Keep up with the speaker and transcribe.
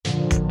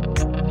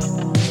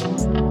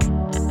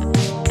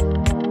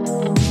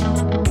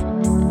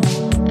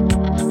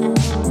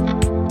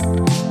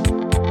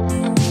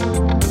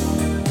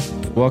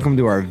Welcome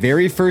to our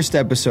very first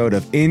episode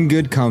of In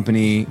Good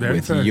Company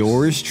with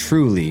yours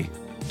truly,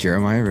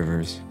 Jeremiah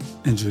Rivers.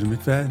 And Judah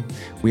McFadden.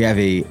 We have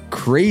a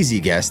crazy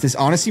guest. This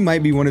honestly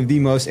might be one of the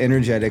most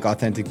energetic,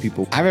 authentic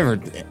people I've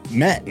ever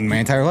met in my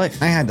entire life.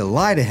 I had to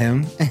lie to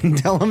him and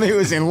tell him it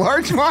was in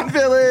Larchmont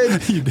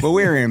Village, but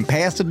we were in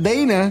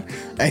Pasadena,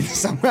 and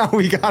somehow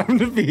we got him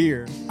to be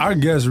here. Our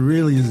guest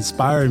really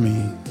inspired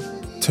me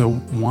to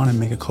want to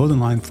make a clothing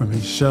line from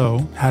his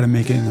show, How to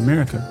Make It in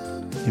America.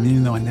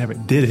 Even though I never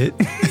did it,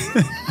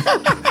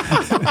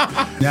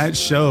 that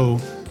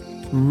show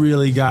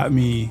really got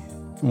me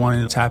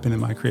wanting to tap into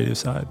my creative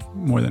side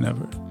more than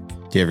ever.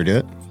 Do you ever do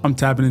it? I'm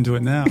tapping into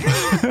it now.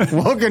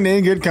 Welcome to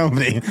In Good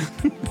Company.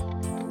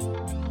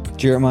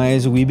 Jeremiah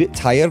is a wee bit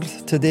tired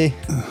today.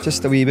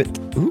 Just a wee bit.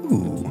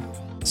 Ooh,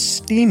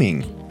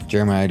 steaming.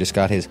 Jeremiah just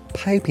got his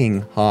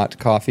piping hot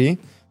coffee.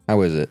 How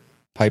is it?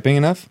 Piping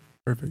enough?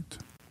 Perfect.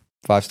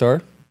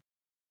 5-star?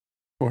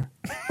 4.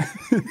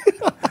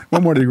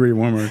 One more degree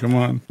warmer. Come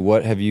on.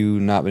 What have you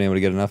not been able to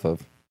get enough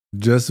of?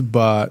 Just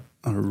bought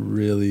a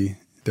really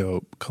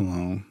dope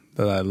cologne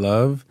that I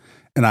love.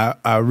 And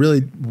I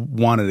really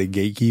wanted to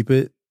gatekeep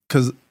it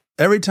because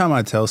every time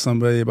I tell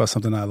somebody about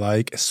something I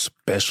like,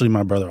 especially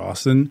my brother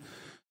Austin,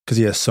 because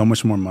he has so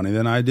much more money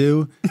than I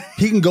do,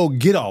 he can go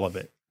get all of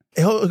it.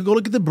 He'll go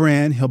look at the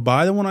brand, he'll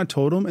buy the one I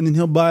told him, and then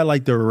he'll buy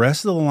like the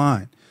rest of the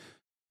line.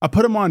 I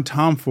put him on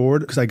Tom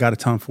Ford because I got a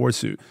Tom Ford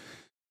suit.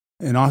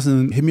 And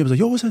Austin hit me up, was like,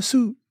 yo, what's that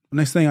suit?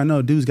 Next thing I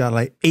know, dude's got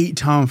like 8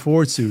 Tom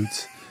Ford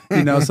suits.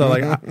 You know, so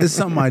like it's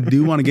something I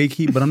do want to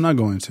gatekeep, but I'm not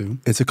going to.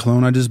 It's a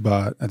cologne I just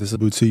bought at this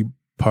boutique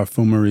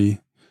parfumery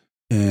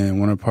in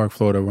Winter Park,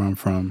 Florida, where I'm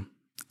from.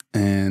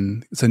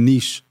 And it's a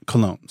niche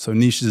cologne. So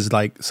niche is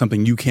like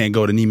something you can't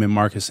go to Neiman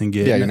Marcus and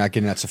get. Yeah, you're not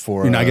getting at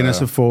Sephora. You're not getting at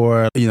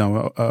Sephora. You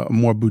know, a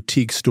more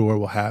boutique store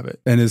will have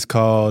it. And it's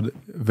called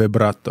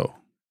Vibrato.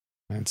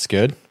 It's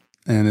good.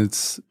 And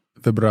it's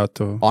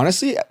Vibrato.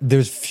 Honestly,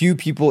 there's few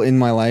people in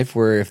my life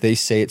where if they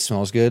say it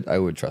smells good, I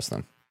would trust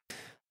them.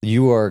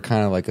 You are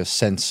kind of like a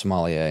scent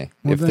sommelier,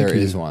 if there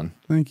is one.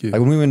 Thank you.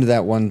 Like when we went to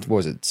that one, what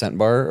was it, Scent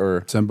Bar?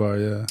 Or Scent Bar,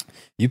 yeah.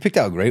 You picked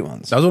out great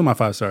ones. That was one of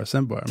my 5-star,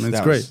 Scent Bar. I mean,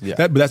 it's great. Yeah.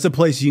 But that's a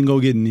place you can go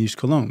get niche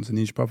colognes and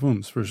niche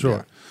parfums, for sure.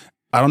 Yeah.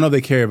 I don't know if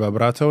they carry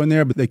Vibrato in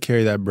there, but they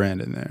carry that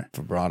brand in there.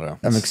 Vibrato.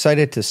 I'm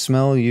excited to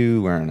smell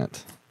you wearing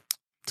it.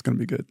 It's going to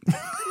be good.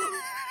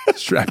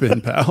 Strap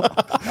in, pal.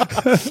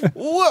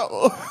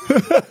 Whoa.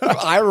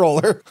 Eye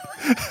roller.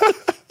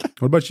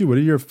 What about you? What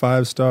are your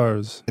 5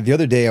 stars? The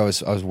other day I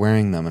was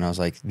wearing them and I was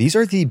like, these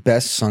are the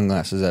best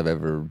sunglasses I've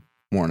ever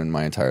worn in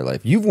my entire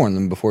life. You've worn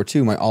them before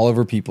too, my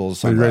Oliver Peoples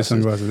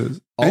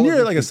sunglasses. And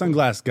you're like a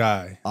sunglass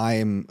guy.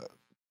 I'm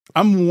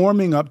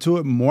warming up to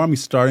it more. I'm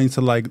starting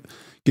to like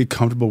get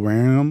comfortable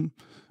wearing them.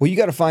 Well, you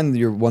got to find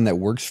your one that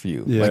works for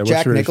you. Yeah, like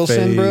Jack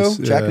Nicholson, bro.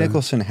 Yeah. Jack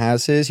Nicholson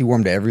has his. He wore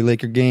them to every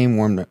Laker game,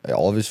 wore them to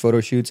all of his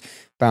photo shoots,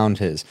 found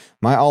his.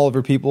 My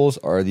Oliver Peoples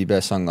are the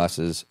best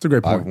sunglasses It's a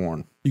great point. I've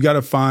worn. You got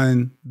to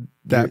find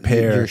that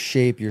pair. Your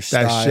shape, your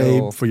style. That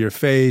shape for your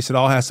face. It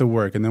all has to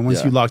work. And then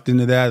once you locked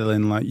into that,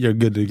 then like you're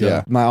good to go.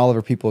 Yeah. My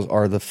Oliver Peoples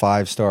are the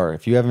 5-star.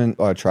 If you haven't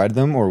tried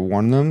them or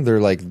worn them,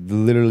 they're like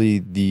literally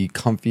the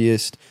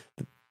comfiest.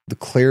 The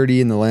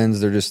clarity in the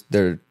lens,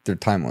 they're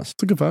timeless.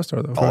 It's a good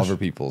 5-star though. Oliver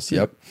Peoples,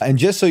 yep. And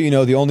just so you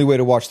know, the only way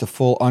to watch the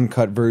full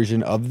uncut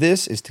version of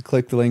this is to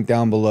click the link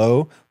down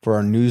below for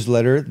our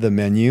newsletter, The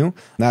Menu.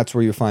 That's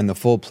where you'll find the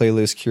full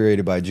playlist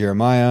curated by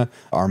Jeremiah,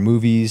 our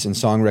movies and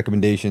song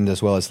recommendations,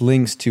 as well as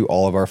links to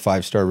all of our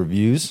 5-star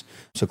reviews.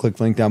 So click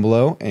the link down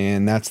below,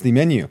 and that's The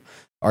Menu.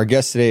 Our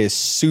guest today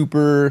is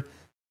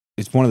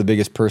it's one of the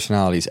biggest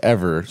personalities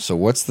ever. So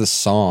what's the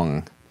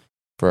song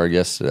for our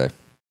guest today?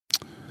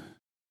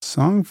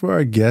 Song for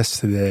our guest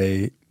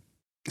today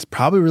is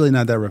probably really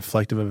not that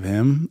reflective of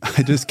him.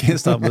 I just can't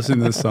stop listening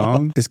to this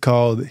song. It's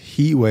called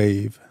Heat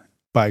Wave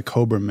by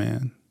Cobra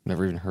Man.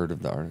 Never even heard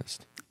of the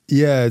artist.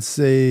 Yeah, it's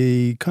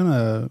a kind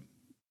of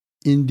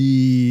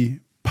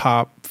indie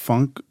pop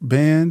funk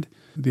band.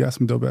 They got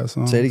some dope ass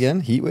songs. Say it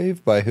again. Heat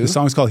Wave by who? The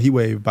song's called Heat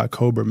Wave by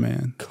Cobra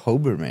Man.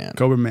 Cobra Man.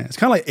 Cobra Man. It's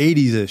kind of like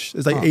 80s-ish.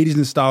 It's like 80s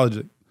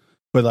nostalgic.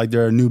 But like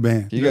they're a new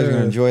band. You guys are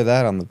going to enjoy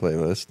that on the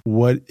playlist.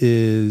 What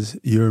is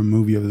your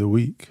movie of the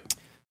week?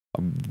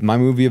 My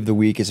movie of the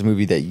week is a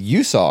movie that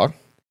you saw,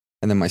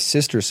 and then my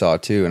sister saw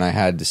too, and I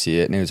had to see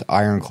it, and it was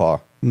Iron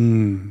Claw.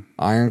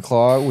 Iron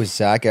Claw with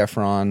Zac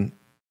Efron.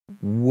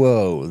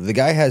 Whoa, the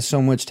guy has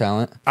so much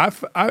talent.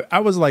 I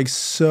was like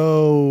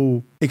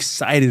so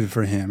excited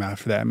for him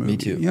after that movie. Me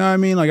too. You know what I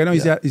mean? Like I know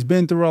he's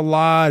been through a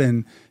lot,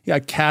 and he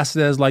got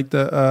casted as like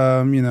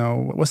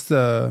the what's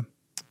the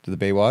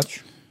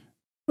Baywatch?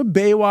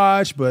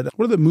 Baywatch, but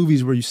what are the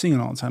movies where you singing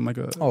all the time? Like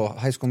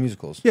High School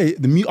Musicals. Yeah,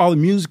 all the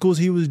musicals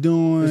he was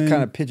doing. It was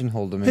kind of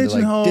pigeonholed him into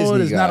like Disney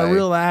is not a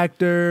real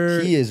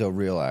actor. He is a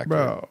real actor,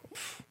 bro.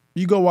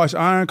 You go watch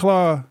Iron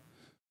Claw.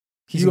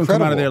 You're going to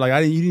come out of there like,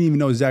 you didn't even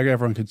know Zac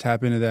Efron could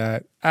tap into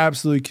that.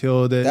 Absolutely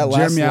killed it. That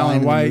last Jeremy line Allen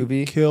in the White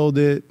movie, killed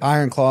it.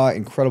 Iron Claw,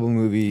 incredible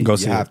movie. Go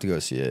see you it. have to go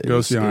see it. Go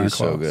see Iron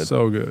So Claw. good.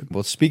 So good.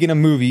 Well, speaking of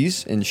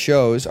movies and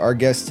shows, our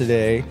guest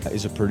today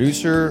is a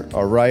producer,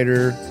 a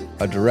writer,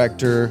 a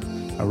director,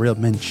 A real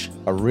mensch.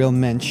 a real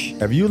mensch.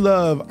 If you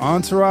love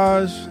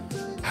Entourage,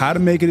 How to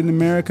Make It in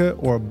America,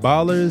 or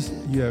Ballers,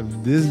 you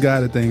have this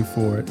guy to thank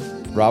for it.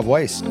 Rob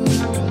Weiss.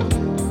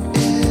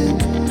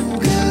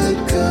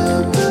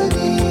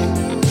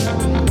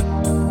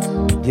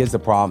 Here's the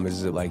problem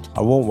is that, like,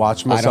 I won't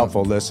watch myself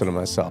or listen to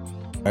myself.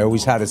 I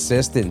always had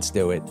assistants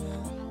do it.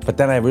 But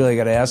then I really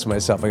got to ask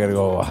myself, I got to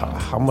go,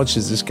 how much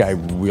does this guy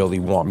really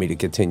want me to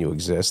continue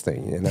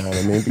existing? You know what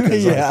I mean?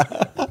 Because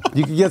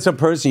you can get some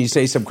person, you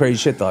say some crazy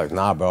shit, they're like,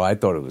 nah, bro, I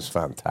thought it was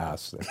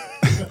fantastic.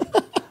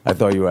 I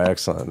thought you were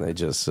excellent. They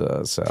just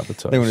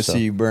sabotage. They want to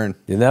see you burn.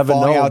 You never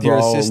Falling know, out with your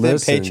bro. assistant,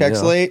 Listen,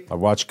 paychecks late. I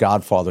watched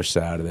Godfather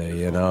Saturday,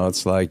 you know?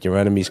 It's like your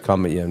enemies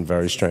come at you in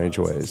very strange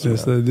ways.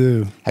 Yes, you know? they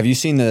do. Have you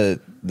seen the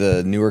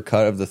newer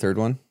cut of the third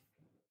one?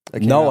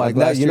 That came out, No, like,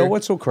 last you know year?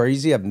 what's so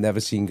crazy? I've never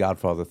seen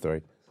Godfather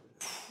 3.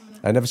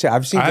 I've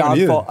seen I haven't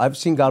either. Godfather. I've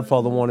seen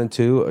Godfather 1 and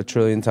 2 a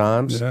trillion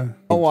times. Yeah.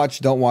 Don't watch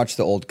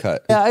the old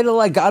cut. Yeah, I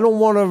don't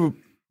want to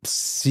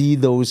see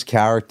those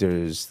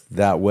characters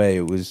that way.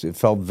 It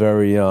felt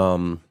very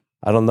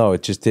I don't know,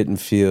 it just didn't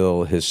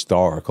feel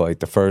historic. Like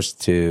the first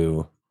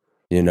two,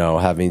 you know,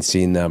 having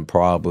seen them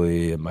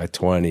probably in my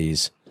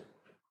 20s,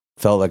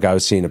 felt like I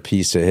was seeing a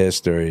piece of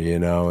history, you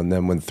know. And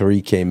then when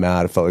 3 came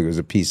out, it felt like it was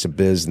a piece of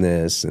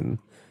business. And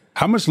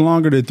How much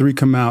longer did 3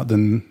 come out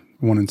than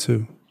 1 and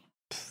 2?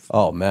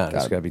 oh man,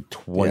 it's got to be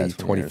 20, 20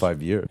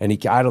 25 years. And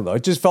I don't know,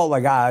 it just felt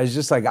like I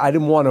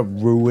didn't want to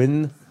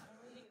ruin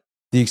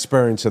the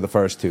experience of the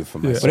first two for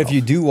myself. But if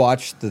you do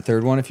watch the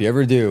third one, if you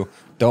ever do,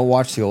 don't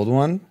watch the old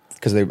one,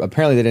 because they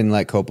didn't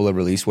let Coppola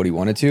release what he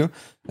wanted to,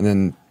 and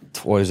then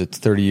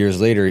 30 years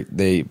later,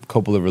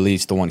 Coppola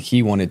released the one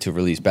he wanted to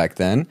release back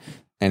then,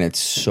 and it's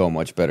so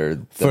much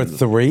better for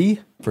 3?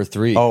 For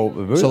 3.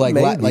 Oh, so maybe.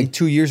 like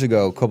 2 years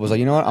ago, Coppola was like,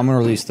 you know what, I'm going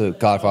to release the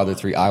Godfather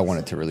 3 I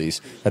wanted to release,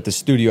 that the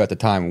studio at the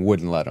time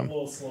wouldn't let him.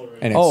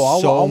 And it's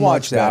I'll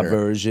watch much that better.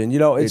 version. You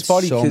know, it's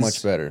funny so 'cause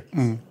much better.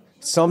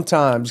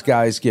 sometimes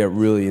guys get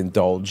really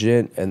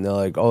indulgent and they're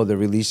like, oh, they're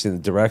releasing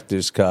the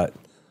director's cut.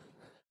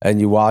 And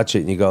you watch it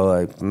and you go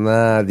like,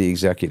 nah, the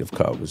executive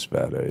cut was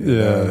better. You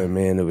know what I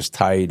mean? It was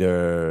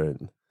tighter.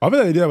 I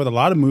bet they do that with a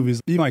lot of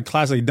movies, even like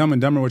classic Dumb and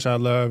Dumber, which I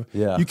love.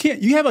 Yeah.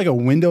 You have like a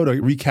window to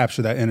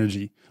recapture that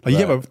energy. Like you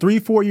have a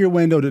 3-4 year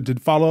window to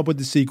follow up with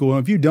the sequel.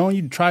 And if you don't,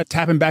 you try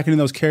tapping back into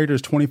those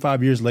characters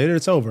 25 years later,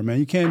 it's over, man.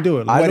 You can't do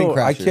it. Like, Wedding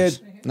I Crashers.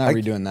 can't- Not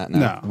redoing that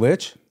now. no.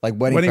 Which? Like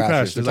Wedding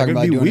Crashers. They're Like, talking it'd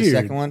about be doing weird. a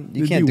second one.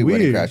 You It'd can't be do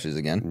Wedding weird. Crashers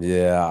again.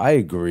 Yeah, I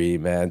agree,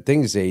 man.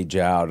 Things age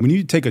out. When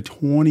you take a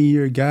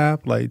 20-year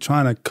gap, like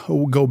trying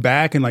to go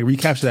back and like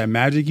recapture that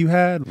magic you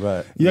had,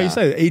 Right. You know, you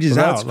say it ages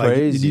Well, out. that's Like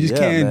crazy. you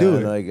just Yeah, can't do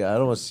man. it. Like I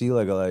don't see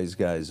like a lot of these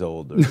guys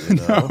older. You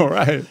know? No,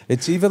 right.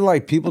 It's even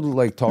like people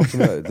like talk to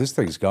me. Like, this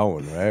thing's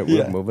going right.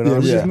 We're moving Yeah, on.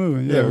 we're just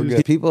moving. Yeah, we're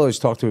good. People always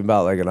talk to me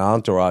about like an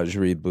Entourage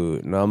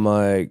reboot, and I'm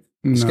like,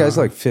 this guy's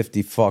like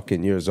 50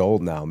 fucking years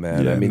old now,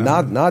 man. Yeah, I mean,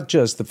 no. not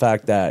just the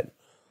fact that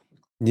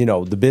you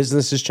know the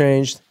business has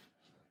changed,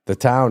 the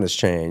town has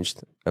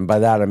changed, and by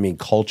that I mean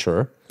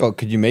culture. Oh,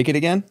 could you make it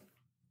again?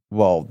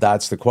 Well,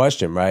 that's the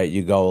question, right?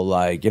 You go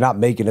like, you're not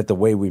making it the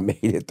way we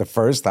made it the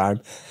first time.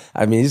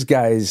 I mean, these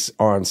guys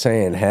aren't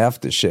saying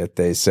half the shit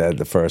they said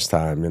the first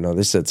time. You know,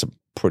 they said some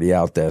pretty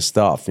out there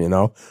stuff, you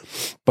know?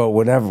 But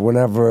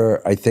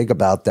whenever I think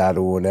about that,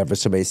 or whenever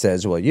somebody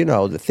says, well, you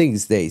know, the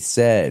things they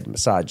said,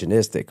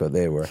 misogynistic, or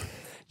they were,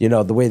 you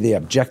know, the way they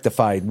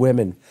objectified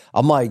women,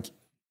 I'm like,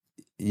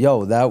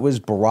 yo, that was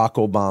Barack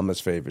Obama's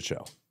favorite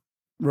show.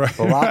 Right.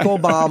 Barack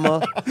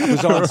Obama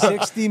was on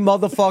 60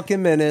 motherfucking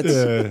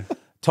minutes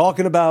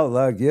talking about,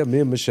 like, yeah, me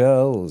and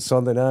Michelle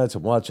Sunday nights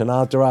and watching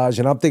Entourage.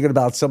 And I'm thinking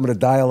about some of the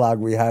dialogue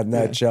we had in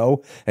that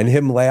show and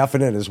him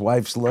laughing and his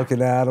wife's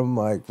looking at him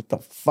like, what the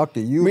fuck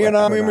are you Me and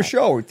laughing at?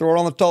 Michelle, we throw it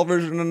on the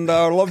television and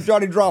love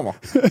Johnny Drama.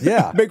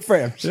 Yeah. Big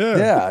fans.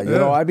 Yeah. You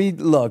know, I mean,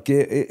 look,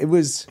 it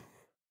was,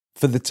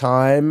 for the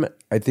time,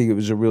 I think it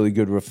was a really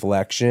good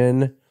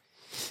reflection.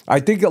 I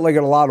think, like,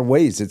 in a lot of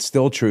ways, it's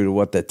still true to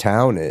what the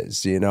town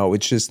is. You know,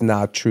 it's just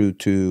not true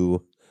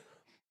to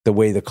the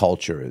way the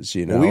culture is.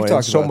 You know, We've and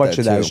talked so about much that,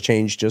 of that too. has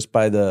changed just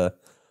by the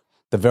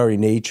very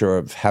nature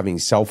of having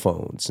cell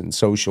phones and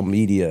social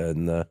media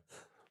and the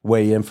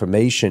way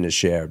information is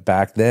shared.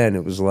 Back then,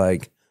 it was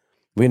like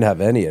we didn't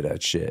have any of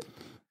that shit.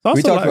 We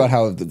Also, talked like- about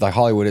how the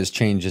Hollywood has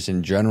changed just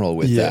in general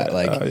with that.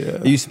 Like,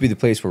 it used to be the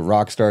place where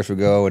rock stars would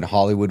go, and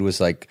Hollywood was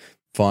like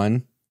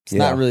fun. It's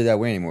not really that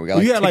way anymore. We got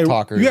like you had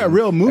TikTokers. you had and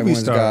real movie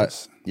everyone's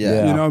stars.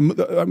 Yeah. You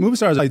know, movie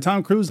stars like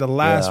Tom Cruise, the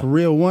last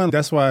real one.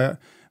 That's why.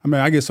 I mean,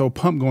 I get so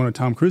pumped going to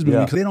Tom Cruise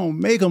movies because they don't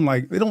make them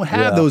like they don't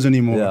have those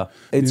anymore. Yeah,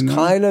 it's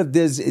kind of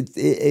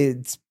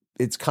it's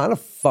kind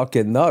of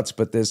fucking nuts,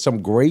 but there's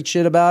some great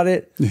shit about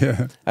it.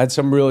 Yeah, and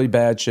some really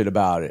bad shit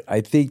about it. I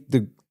think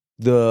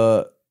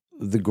the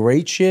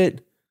great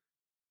shit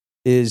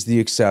is the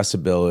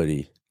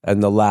accessibility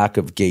and the lack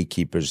of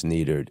gatekeepers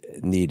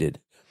needed.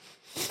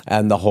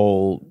 And the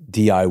whole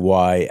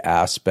DIY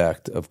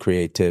aspect of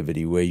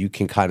creativity, where you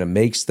can kind of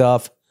make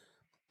stuff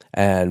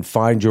and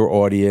find your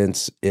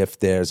audience if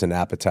there's an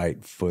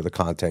appetite for the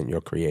content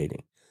you're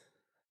creating.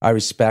 I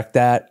respect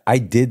that. I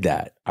did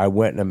that. I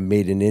went and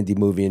made an indie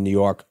movie in New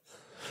York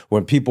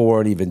when people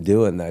weren't even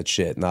doing that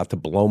shit, not to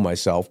blow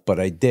myself, but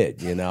I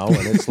did, And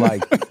it's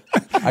like,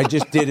 I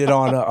just did it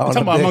on a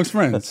amongst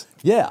friends.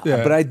 Yeah,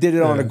 but I did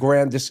it on a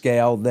grander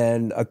scale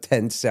than a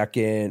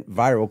 10-second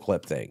viral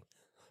clip thing.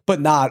 But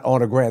not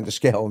on a grander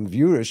scale in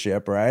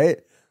viewership, right?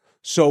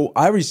 So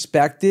I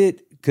respect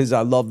it because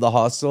I love the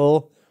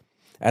hustle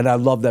and I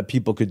love that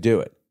people could do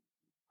it.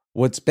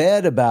 What's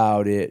bad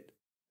about it,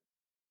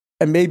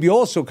 and maybe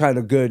also kind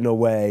of good in a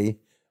way,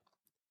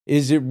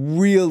 is it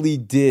really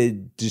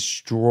did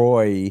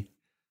destroy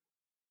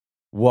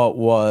what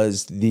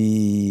was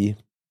the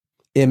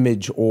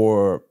image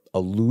or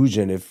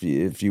illusion, if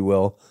you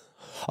will,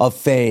 of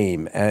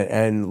fame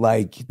and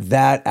like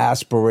that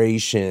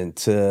aspiration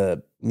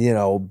to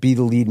be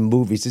the lead in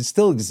movies. It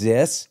still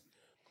exists,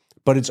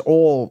 but it's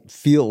all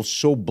feels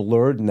so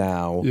blurred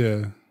now.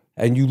 Yeah.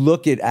 And you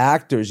look at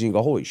actors and you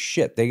go, holy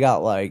shit, they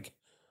got like,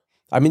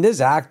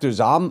 there's actors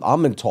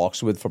I'm in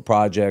talks with for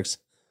projects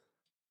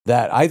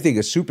that I think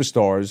are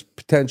superstars,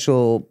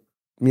 potential,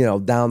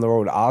 down the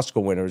road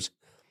Oscar winners,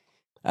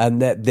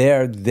 and that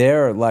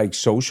their like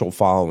social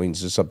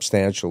followings are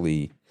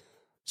substantially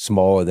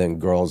smaller than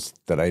girls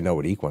that I know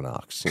at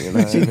Equinox. See,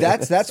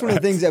 that's one of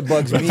the things that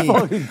bugs me.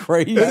 Fucking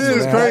crazy. It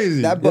is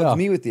crazy. That bugs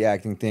me with the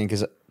acting thing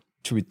because,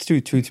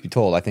 truth be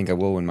told, I think I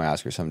will win my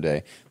Oscar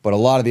someday. But a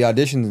lot of the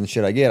auditions and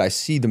shit I get, I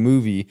see the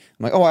movie.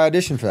 I'm like, oh, I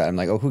auditioned for that. I'm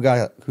like, oh, who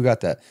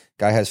got that?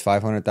 Guy has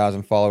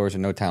 500,000 followers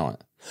and no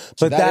talent.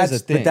 So but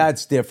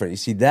that's different. You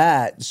see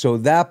that? So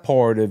that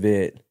part of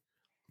it.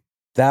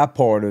 By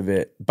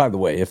the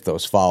way, if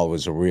those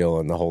followers are real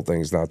and the whole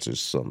thing's not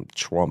just some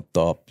trumped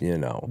up,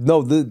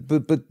 No,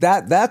 but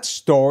that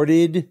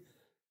started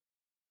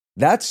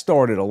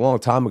a long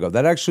time ago.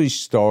 That actually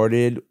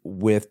started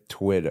with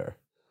Twitter.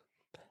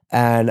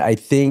 And I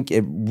think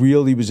it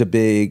really was a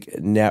big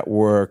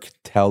network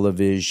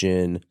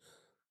television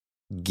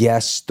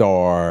guest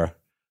star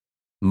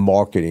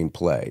marketing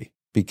play,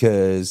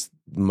 because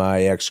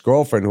my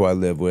ex-girlfriend, who I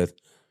live with,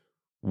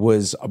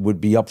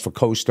 would be up for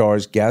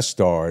co-stars, guest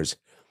stars,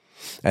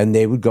 and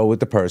they would go with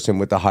the person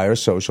with the higher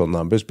social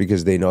numbers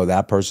because they know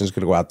that person's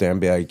going to go out there and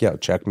be like, yo,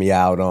 check me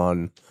out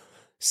on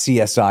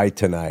CSI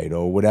tonight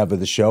or whatever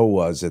the show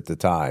was at the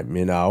time,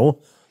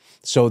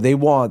 So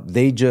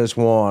they just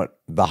want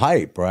the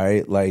hype,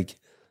 right? Like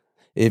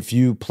if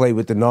you play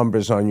with the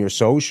numbers on your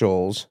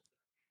socials,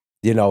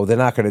 they're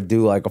not going to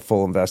do like a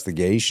full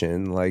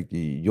investigation. Like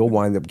you'll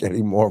wind up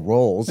getting more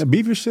roles. Yeah,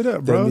 beef your shit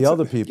up, bro. Than the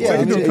other people.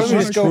 Yeah, it's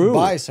just go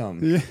buy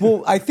some. Yeah.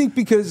 Well, I think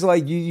because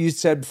like you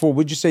said before,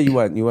 what'd you say you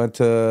went? You went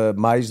to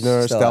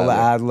Meisner, Stella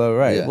Adler,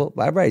 right? Yeah. Well,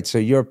 right. So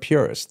you're a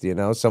purist,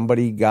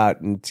 Somebody got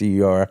into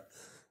your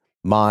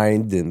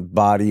mind and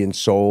body and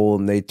soul,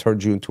 and they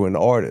turned you into an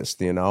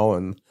artist,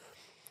 and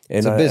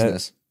it's a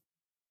business.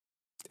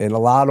 In a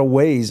lot of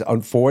ways,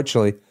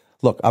 unfortunately.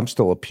 Look, I'm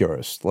still a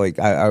purist. Like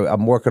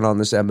I'm working on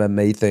this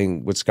MMA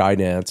thing with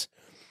Skydance.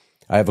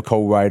 I have a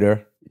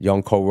co-writer,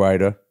 young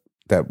co-writer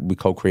that we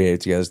co-created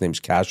together. His name's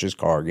Cassius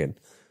Cargan.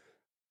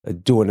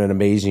 Doing an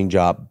amazing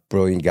job,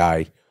 brilliant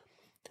guy.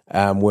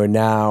 We're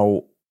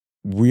now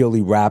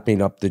really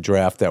wrapping up the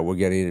draft that we're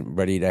getting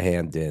ready to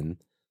hand in.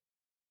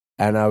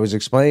 And I was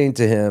explaining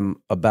to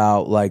him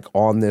about like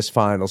on this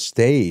final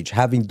stage,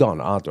 having done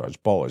Entourage,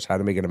 Ballers, How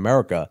to Make It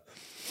America,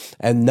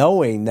 and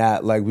knowing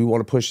that like we want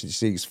to push these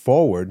things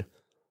forward,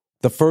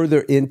 the further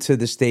into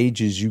the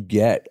stages you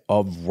get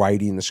of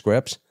writing the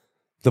scripts,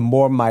 the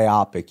more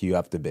myopic you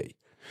have to be.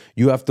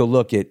 You have to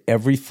look at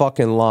every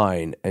fucking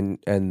line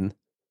and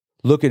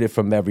look at it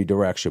from every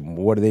direction.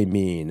 What do they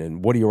mean?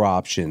 And what are your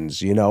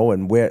options?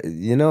 And where,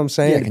 what I'm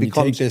saying? Yeah, can you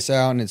take this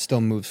out and it still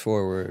moves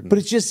forward? But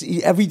it's just,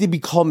 everything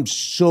becomes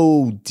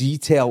so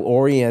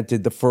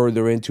detail-oriented the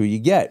further into you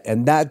get.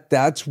 And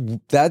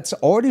that's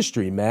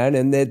artistry, man.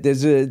 And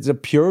there's a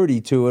purity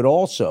to it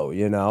also,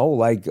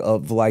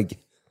 like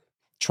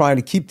trying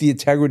to keep the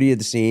integrity of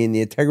the scene,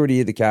 the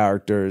integrity of the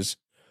characters,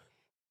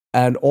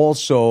 and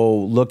also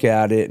look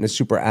at it in a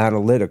super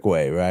analytic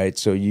way, right?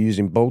 So you're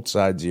using both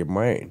sides of your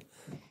brain.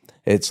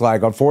 It's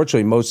like,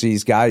 unfortunately, most of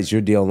these guys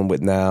you're dealing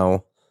with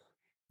now,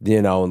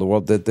 in the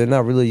world, that they're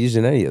not really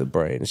using any of the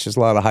brain. It's just a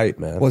lot of hype,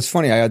 man. Well, it's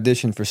funny. I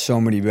auditioned for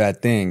so many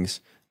bad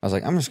things. I was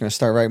like, I'm just going to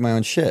start writing my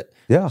own shit.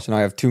 Yeah. So now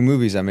I have 2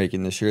 movies I'm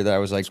making this year that I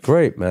was like, it's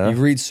great, man.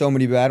 You read so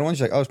many bad ones,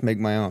 you're like, I'll just make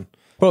my own.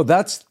 Bro,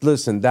 that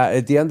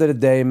at the end of the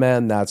day,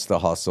 man, that's the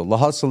hustle. The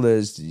hustle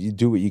is you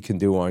do what you can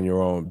do on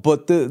your own.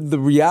 But the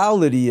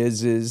reality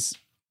is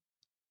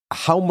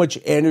how much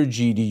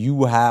energy do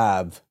you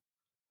have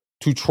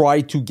to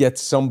try to get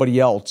somebody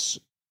else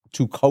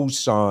to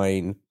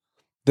co-sign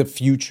the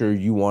future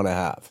you want to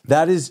have?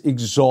 That is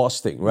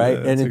exhausting, right?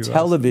 Yeah, and in exhausting.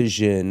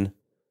 television,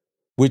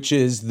 which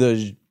is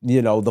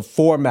the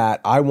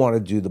format I want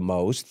to do the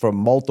most for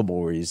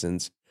multiple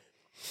reasons,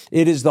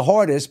 It is the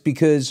hardest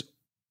because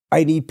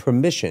I need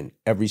permission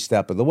every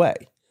step of the way.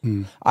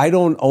 I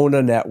don't own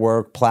a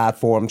network,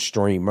 platform,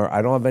 streamer.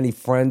 I don't have any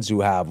friends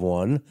who have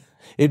one.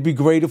 It'd be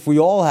great if we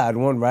all had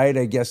one, right?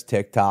 I guess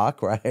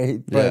TikTok,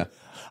 right? But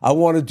I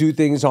want to do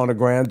things on a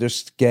grander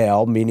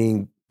scale,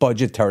 meaning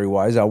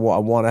budgetary-wise. I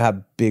want to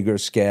have bigger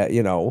scale,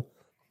 you know,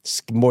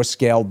 more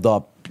scaled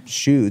up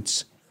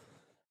shoots.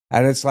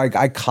 And it's like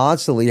I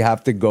constantly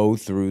have to go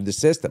through the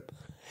system.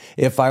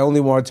 If I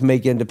only wanted to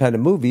make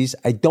independent movies,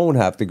 I don't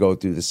have to go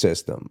through the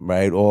system,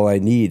 right? All I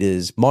need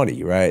is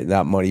money, right?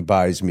 That money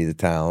buys me the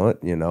talent,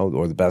 you know,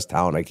 or the best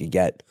talent I could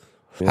get.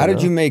 How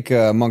did you make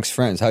Amongst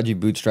Friends? How did you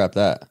bootstrap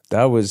that?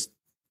 That was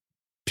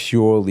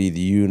purely the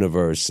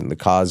universe and the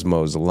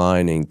cosmos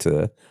aligning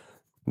to,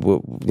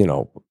 you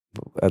know,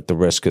 at the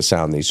risk of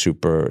sounding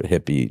super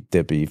hippy,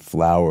 dippy,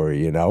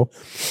 flowery, you know?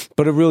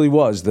 But it really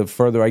was. The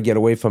further I get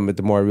away from it,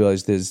 the more I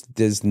realize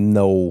there's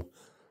no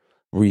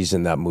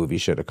reason that movie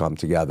should have come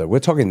together. We're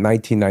talking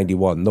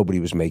 1991. Nobody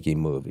was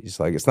making movies.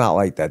 Like, it's not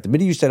like that. The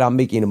minute you said, I'm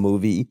making a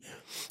movie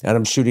and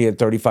I'm shooting at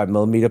 35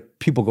 millimeter,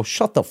 people go,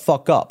 shut the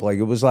fuck up. Like,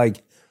 it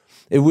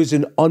was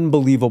an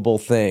unbelievable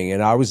thing.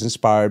 And I was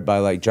inspired by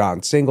like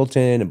John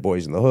Singleton and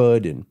Boys in the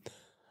Hood and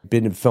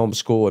been in film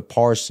school at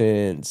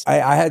Parsons.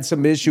 I had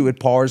some issue at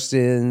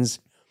Parsons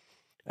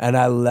and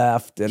I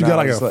left. And you got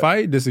like a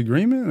fight,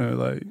 disagreement, or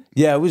like?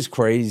 Yeah, it was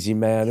crazy,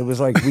 man. It was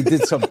like we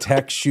did some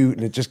tech shoot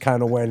and it just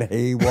kind of went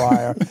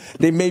haywire.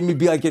 They made me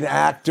be like an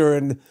actor,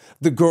 and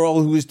the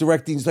girl who was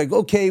directing is like,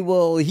 okay,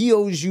 well, he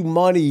owes you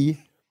money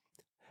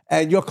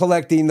and you're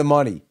collecting the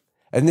money.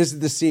 And this is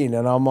the scene.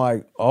 And I'm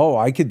like, oh,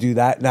 I could do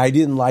that. And I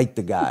didn't like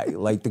the guy.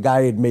 Like, the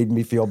guy had made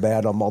me feel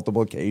bad on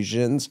multiple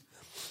occasions.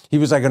 He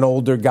was like an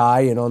older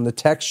guy. And on the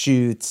tech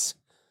shoots,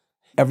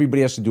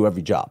 everybody has to do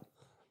every job.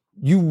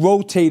 You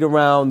rotate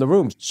around the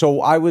room.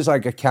 So I was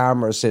like a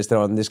camera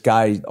assistant on this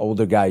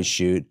older guy's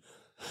shoot.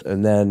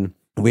 And then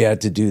we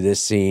had to do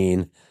this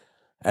scene.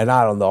 And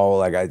I don't know,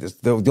 like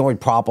the only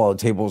prop on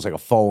the table was like a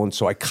phone.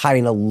 So I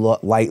kind of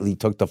lightly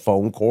took the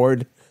phone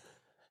cord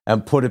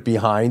and put it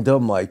behind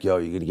him, like, yo,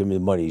 you're going to give me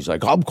the money. He's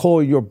like, I'm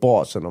calling your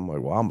boss. And I'm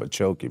like, well, I'm going to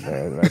choke you,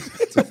 man.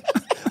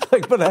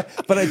 Like, but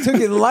I took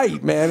it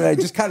light, man. And I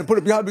just kind of put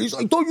it behind me. He's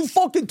like, don't you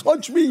fucking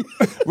touch me.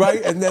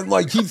 Right? And then,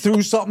 like, he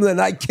threw something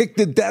and I kicked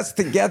the desk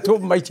to get to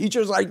him. My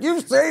teacher's like, you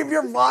save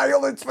your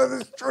violence for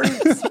the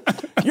streets.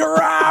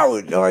 You're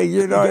out. Like,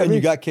 you know what I mean?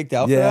 You got kicked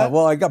out for that? Yeah,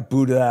 well, I got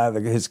booted out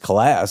of his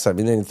class. I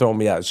mean, they didn't throw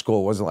me out of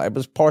school. It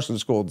was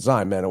Parsons School of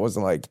Design, man. It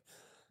wasn't like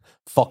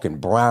fucking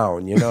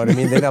Brown, you know what I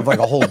mean? They'd have like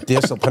a whole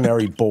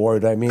disciplinary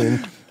board. I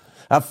mean,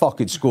 that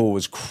fucking school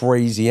was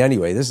crazy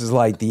anyway. This is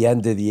like the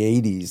end of the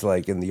 80s,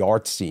 like in the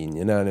art scene,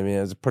 you know what I mean?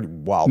 It was a pretty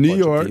wild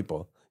bunch of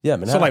people. Yeah,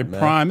 Manhattan, so like man.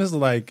 prime, this is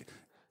like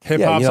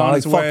hip-hop's on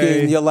its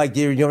way.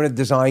 You're in a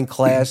design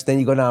class, then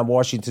you go down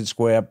Washington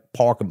Square,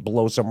 park and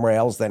blow some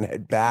rails, then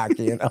head back,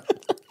 you know?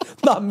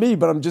 Not me,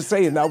 but I'm just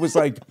saying that was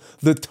like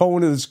the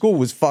tone of the school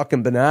was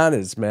fucking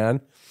bananas,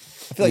 man.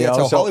 I feel like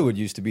that's how Hollywood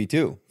used to be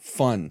too.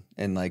 Fun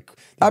and like,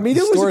 I mean,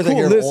 it was a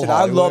cool. Listen,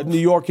 I loved New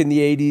York in the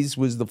 80s,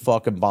 was the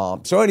fucking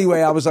bomb. So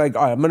anyway, I was like,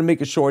 all right, I'm going to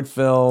make a short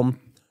film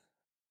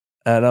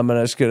and I'm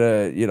just going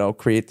to, you know,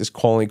 create this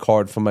calling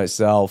card for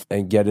myself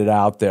and get it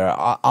out there.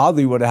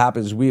 Oddly, what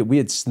happened is we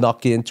had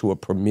snuck into a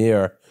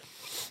premiere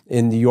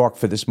in New York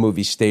for this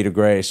movie, State of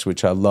Grace,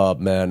 which I love,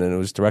 man. And it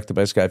was directed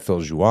by this guy, Phil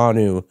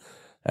Joannou.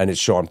 And it's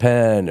Sean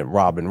Penn and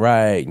Robin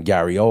Wright and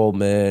Gary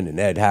Oldman and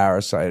Ed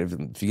Harris.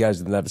 If you guys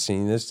have never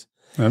seen this,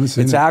 I haven't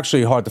seen it's it.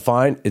 actually hard to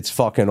find. It's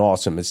fucking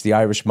awesome. It's the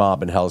Irish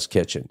Mob in Hell's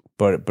Kitchen.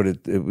 But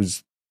it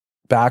was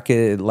back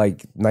in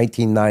like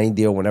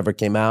 1990 or whenever it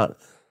came out.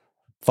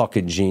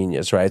 Fucking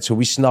genius, right? So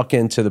we snuck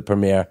into the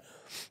premiere.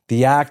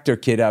 The actor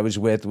kid I was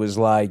with was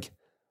like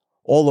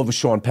all over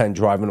Sean Penn,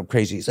 driving him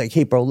crazy. He's like,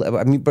 hey, bro,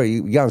 I mean, bro,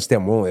 you gotta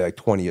understand, we're only like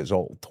 20 years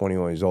old,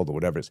 21 years old or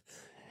whatever it is.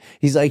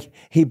 He's like,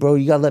 hey, bro,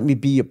 you got to let me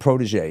be your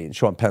protege. And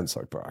Sean Penn's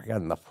like, bro, I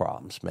got enough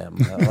problems, man.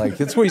 Like,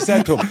 that's what he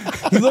said to him.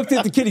 He looked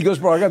at the kid. He goes,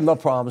 bro, I got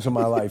enough problems in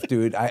my life,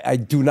 dude. I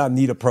do not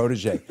need a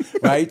protege,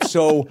 right?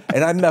 So,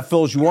 and I met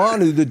Phil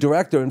Joannou, the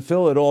director, and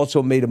Phil had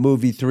also made a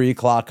movie, 3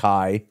 O'Clock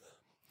High.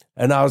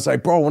 And I was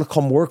like, bro, I want to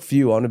come work for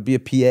you. I want to be a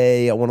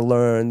PA. I want to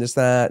learn this,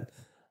 that.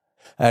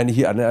 And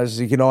I was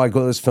like, you know, I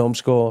go to this film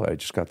school. I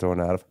just got thrown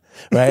out of,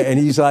 right? And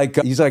he's like,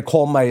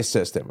 call my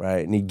assistant,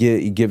 right? And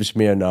he gives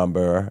me a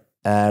number.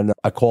 And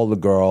I called the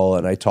girl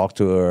and I talked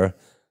to her,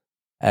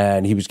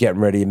 and he was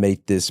getting ready to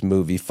make this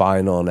movie,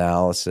 Final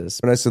Analysis.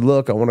 And I said,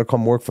 look, I want to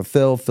come work for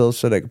Phil. Phil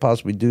said I could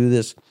possibly do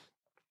this.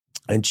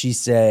 And she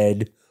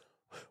said,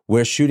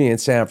 we're shooting in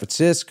San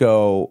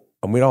Francisco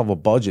and we don't have a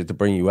budget to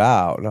bring you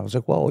out. And I was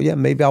like, well, yeah,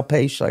 maybe I'll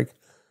pay. She's like,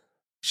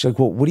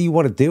 well, what do you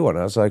want to do? And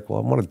I was like, well,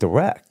 I want to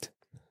direct.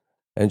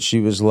 And she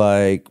was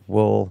like,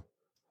 well,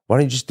 why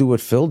don't you just do what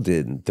Phil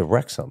did and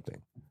direct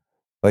something?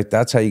 Like,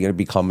 that's how you're going to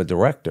become a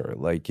director.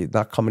 Like, you're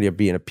not coming here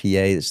being a PA,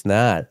 it's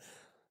not.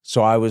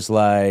 So I was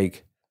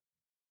like,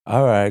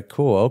 all right,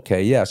 cool,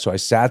 okay, yeah. So I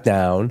sat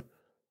down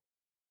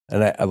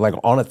and I like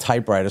on a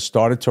typewriter,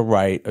 started to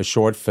write a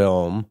short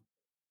film.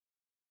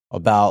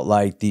 about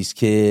like these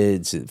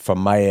kids from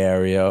my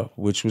area,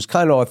 which was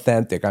kind of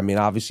authentic. I mean,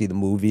 obviously the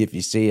movie, if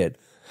you see it,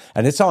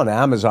 and it's on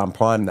Amazon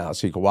Prime now,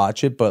 so you can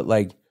watch it. But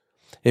like,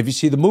 if you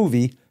see the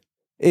movie,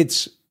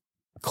 it's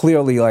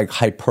clearly like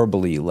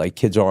hyperbole. Like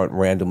kids aren't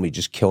randomly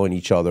just killing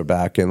each other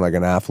back in like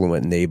an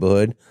affluent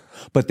neighborhood,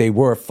 but they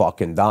were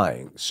fucking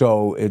dying.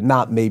 So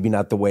maybe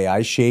not the way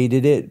I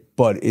shaded it,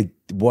 but it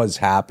was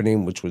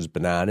happening, which was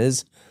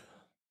bananas.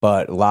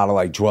 But a lot of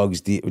like drug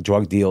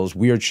deals,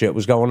 weird shit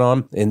was going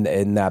on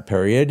in that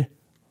period.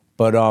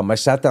 But I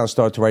sat down and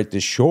started to write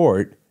this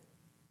short,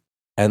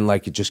 and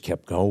like it just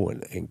kept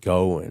going and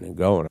going and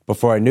going.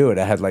 Before I knew it,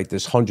 I had like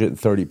this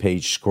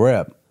 130-page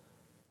script.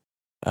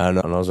 And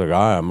I was like, all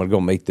right, I'm going to go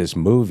make this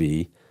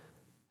movie,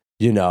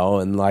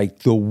 and like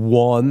the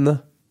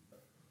one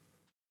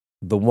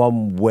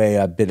way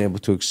I've been able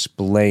to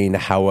explain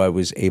how I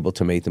was able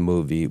to make the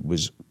movie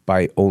was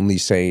by only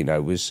saying I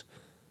was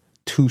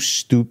too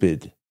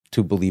stupid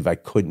to believe I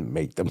couldn't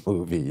make the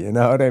movie. You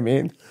know what I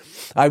mean?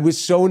 I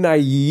was so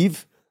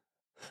naive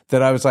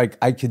that I was like,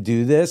 I could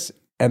do this.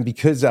 And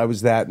because I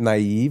was that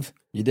naive,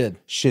 you did.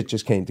 Shit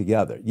just came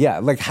together. Yeah.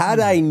 Like had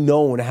I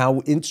known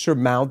how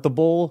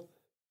insurmountable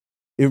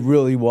it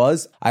really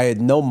was, I had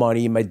no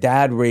money. My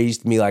dad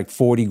raised me like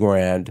 40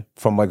 grand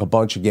from like a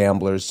bunch of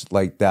gamblers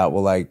like that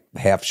were like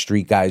half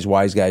street guys,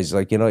 wise guys.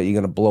 Like, you're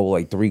going to blow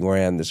like 3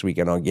 grand this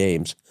weekend on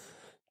games.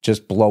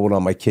 Just blow it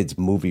on my kid's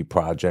movie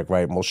project,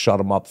 right? And we'll shut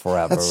them up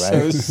forever, That's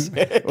right? so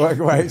sick.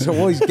 Right? So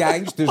all these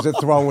gangsters are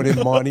throwing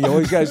in money. All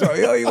these guys are,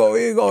 here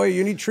you go.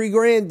 You need 3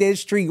 grand?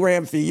 There's 3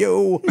 grand for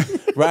you,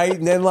 right?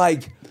 And then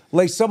like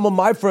some of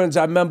my friends,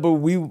 I remember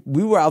we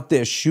were out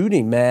there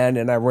shooting, man,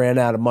 and I ran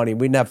out of money.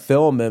 We didn't have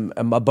film, and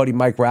my buddy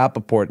Mike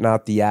Rappaport,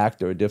 not the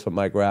actor, a different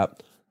Mike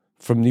Rapp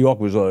from New York,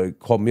 was like,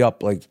 called me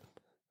up like,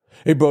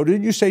 hey, bro,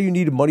 didn't you say you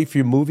needed money for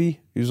your movie?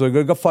 He was like,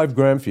 I got 5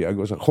 grand for you. I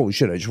was like, holy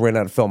shit, I just ran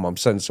out of film. I'm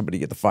sending somebody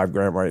to get the 5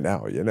 grand right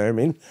now. You know what I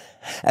mean?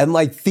 And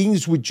like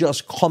things would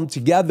just come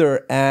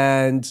together,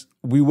 and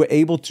we were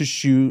able to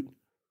shoot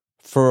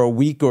for a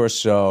week or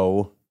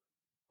so.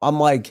 I'm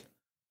like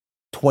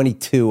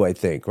 22, I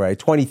think, right?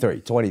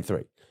 23.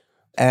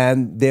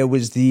 And there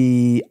was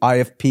the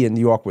IFP in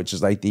New York, which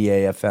is like the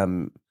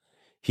AFM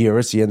here.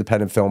 It's the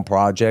Independent Film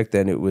Project.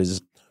 And it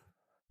was,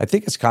 I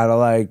think it's kind of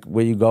like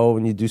where you go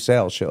when you do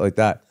sales, shit like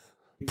that.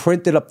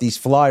 Printed up these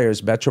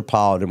flyers,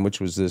 Metropolitan,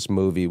 which was this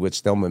movie which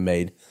Stillman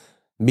made,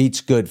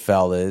 meets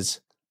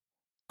Goodfellas,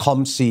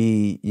 come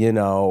see,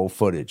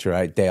 footage,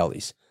 right?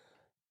 Dailies.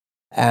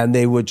 And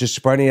they were just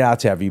spreading it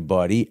out to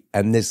everybody.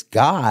 And this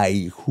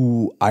guy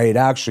who I had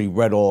actually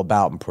read all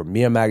about in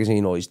Premiere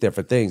Magazine, all these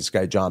different things, this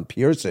guy John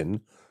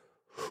Pearson,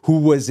 who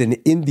was an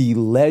indie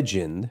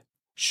legend,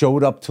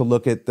 showed up to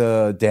look at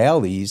the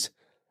dailies.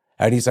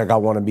 And he's like, I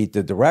want to meet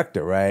the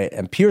director, right?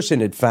 And Pearson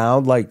had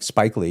found like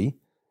Spike Lee.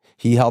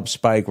 He helped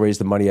Spike raise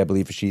the money, I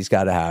believe, for She's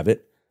Gotta Have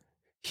It.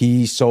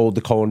 He sold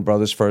the Coen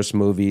brothers' first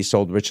movie. He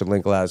sold Richard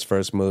Linklater's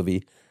first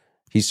movie.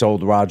 He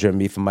sold Roger and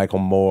Me for Michael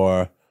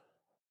Moore.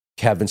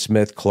 Kevin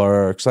Smith,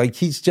 Clerks. Like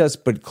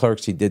but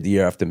Clerks he did the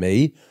year after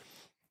me.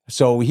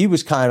 So he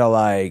was kind of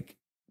like,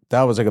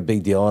 that was like a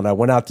big deal. And I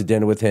went out to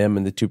dinner with him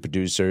and the 2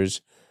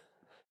 producers.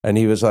 And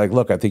he was like,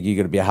 look, I think you're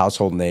going to be a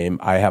household name.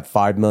 I have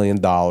 $5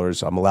 million.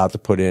 I'm allowed to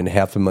put in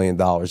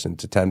 $500,000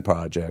 into 10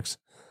 projects.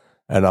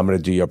 And I'm going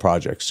to do your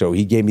project. So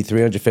he gave me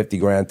 $350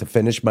 grand to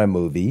finish my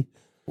movie.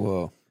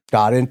 Whoa.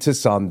 Got into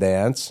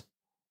Sundance.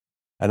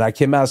 And I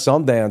came out of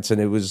Sundance,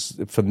 and it was,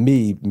 for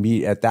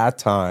me at that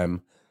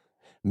time,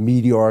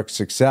 meteoric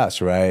success,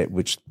 right?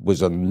 Which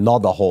was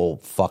another whole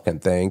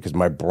fucking thing because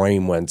my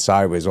brain went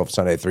sideways. All of a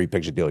sudden, I had a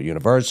 3-picture deal at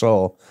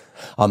Universal.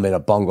 I'm in a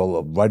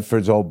bungalow,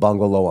 Redford's old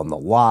bungalow on the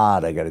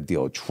lot. I got a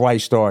deal at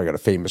TriStar. I got a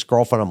famous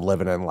girlfriend. I'm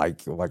living in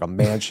like a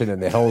mansion in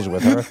the hills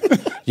with her,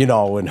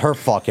 in her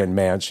fucking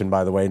mansion,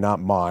 by the way,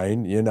 not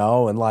mine,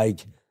 and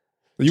like.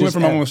 You went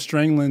from almost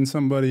strangling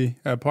somebody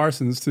at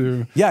Parsons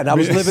to and I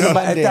was living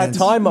at that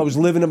time. I was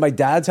living in my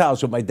dad's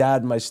house with my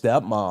dad and my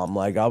stepmom.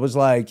 Like I was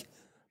like.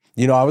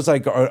 I was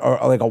like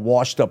a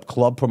washed up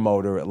club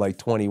promoter at like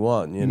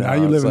 21. Now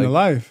you're living the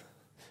life.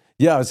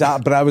 Yeah, I was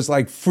out, but I was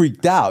like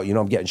freaked out.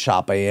 I'm getting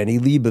shot by Annie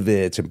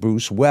Leibovitz and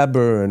Bruce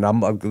Weber, and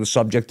I'm the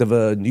subject of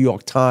a New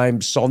York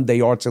Times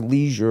Sunday Arts and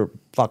Leisure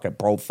fucking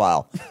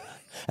profile.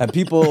 And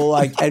people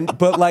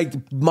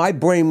but my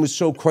brain was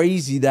so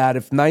crazy that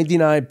if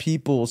 99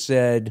 people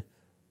said,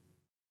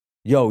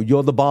 yo,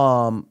 you're the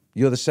bomb,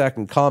 you're the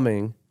second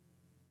coming,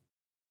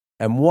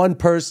 and one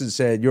person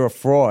said, you're a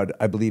fraud,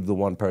 I believe the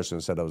one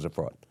person said I was a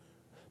fraud.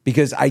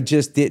 Because I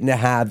just didn't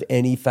have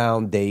any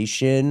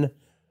foundation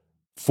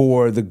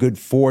for the good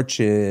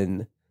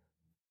fortune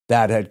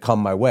that had come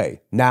my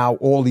way. Now,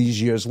 all these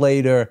years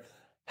later,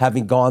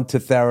 having gone to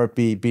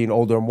therapy, being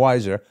older and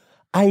wiser,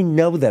 I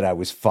know that I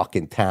was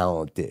fucking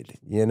talented.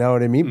 You know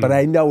what I mean? But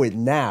I know it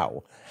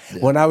now. Yeah.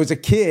 When I was a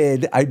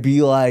kid, I'd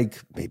be like,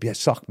 maybe I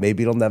suck.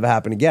 Maybe it'll never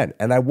happen again.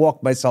 And I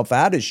walked myself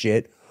out of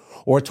shit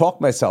or talk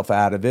myself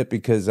out of it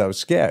because I was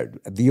scared.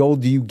 The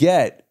older you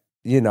get,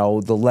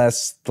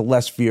 the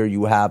less fear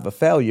you have of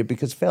failure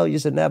because failure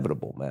is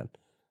inevitable, man.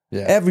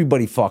 Yeah.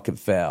 Everybody fucking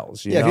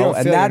fails, you Yeah, if you know? don't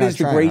And fail, that you're is not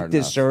the trying great hard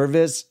enough.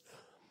 disservice.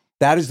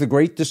 That is the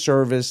great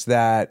disservice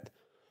that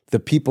the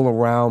people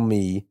around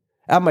me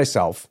and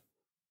myself,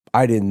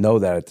 I didn't know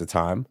that at the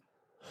time,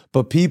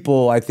 but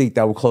people I think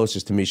that were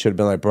closest to me should have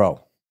been like,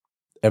 bro,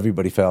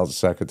 everybody fails the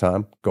second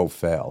time, go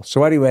fail.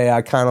 So anyway,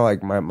 I kind of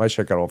like my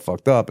shit got all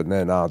fucked up, and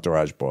then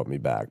Entourage brought me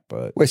back.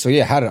 But Wait, so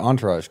yeah, how did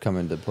Entourage come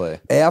into play?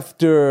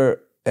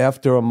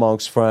 after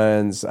Amongst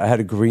Friends, I had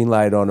a green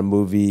light on a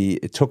movie.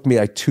 It took me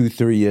like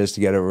 2-3 years to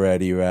get it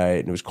ready, right?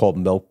 And it was called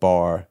Milk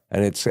Bar.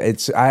 And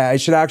I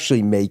should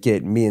actually make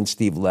it. Me and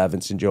Steve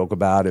Levinson joke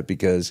about it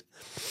because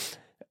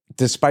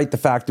despite the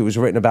fact it was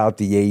written about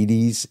the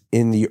 80s,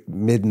 in the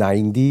mid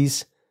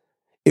 90s,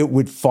 it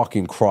would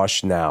fucking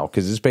crush now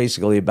because it's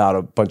basically about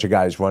a bunch of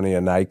guys running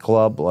a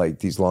nightclub, like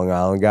these Long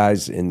Island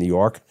guys in New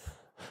York.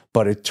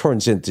 But it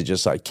turns into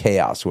just like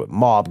chaos with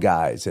mob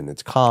guys, and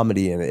it's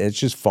comedy, and it's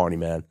just funny,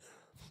 man.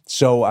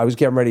 So I was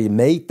getting ready to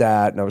make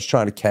that, and I was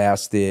trying to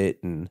cast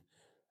it, and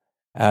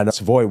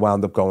Savoy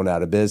wound up going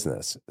out of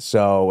business.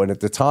 So, and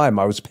at the time,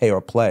 I was pay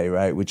or play,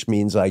 right? Which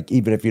means like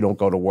even if you don't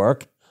go to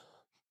work,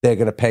 they're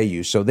going to pay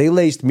you. So they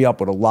laced me up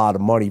with a lot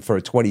of money for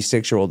a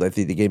 26-year-old. I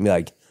think they gave me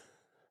like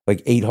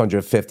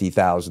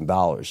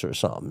 $850,000 or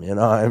something, you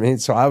know what I mean?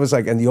 So I was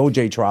like, and the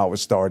OJ trial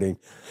was starting,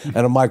 and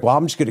I'm like, well,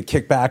 I'm just going to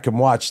kick back and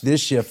watch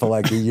this shit for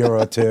like a year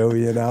or two,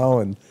 you know,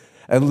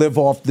 and live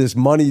off this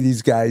money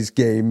these guys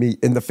gave me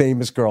in the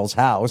famous girl's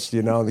house,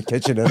 you know, in the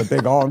kitchen in a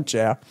big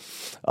armchair.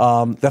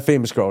 That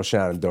famous girl,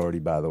 Shannon Doherty,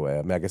 by the way.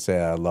 I mean, I can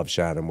say I love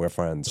Shannon. We're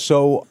friends.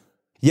 So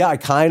yeah, I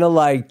kind of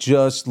like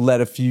just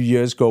let a few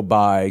years go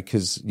by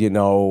because, you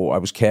know, I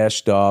was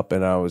cashed up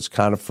and I was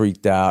kind of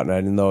freaked out and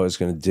I didn't know what I was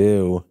going to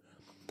do.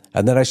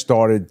 And then I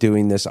started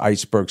doing this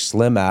Iceberg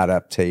Slim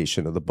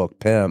adaptation of the book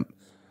Pimp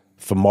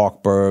for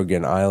Mark Berg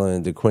and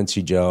Island and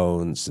Quincy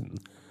Jones.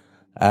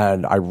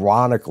 And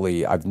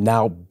ironically, I've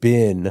now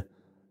been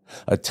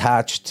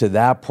attached to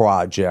that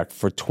project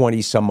for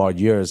 20 some odd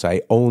years.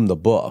 I own the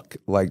book.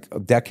 Like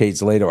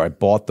decades later, I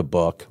bought the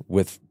book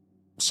with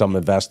some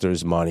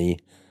investors' money.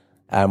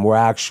 And we're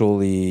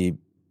actually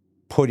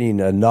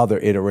putting another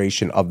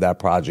iteration of that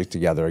project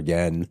together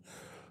again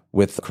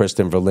with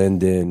Kristen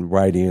Verlinden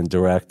writing and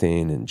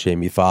directing, and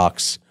Jamie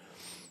Foxx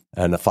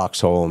and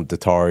Foxhole and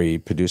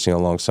Datari producing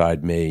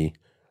alongside me.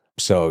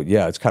 So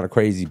yeah, it's kind of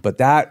crazy. But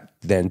that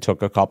then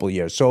took a couple of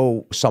years.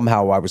 So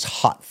somehow I was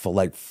hot for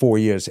like 4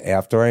 years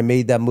after I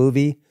made that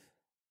movie.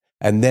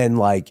 And then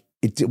like,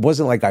 it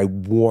wasn't like I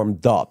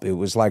warmed up. It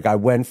was like I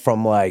went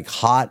from like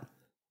hot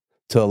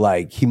to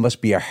like, he must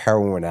be a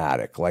heroin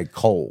addict, like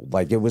cold.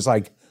 Like it was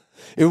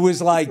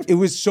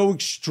so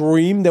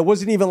extreme. There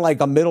wasn't even like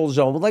a middle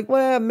zone. Like,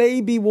 well,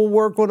 maybe we'll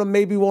work with him,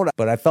 maybe we won't.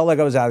 But I felt like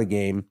I was out of the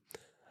game.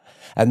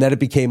 And then it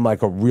became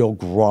like a real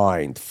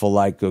grind for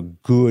like a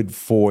good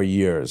 4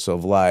 years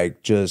of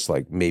like, just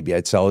like maybe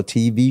I'd sell a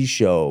TV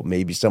show,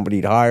 maybe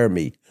somebody'd hire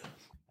me.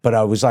 But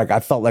I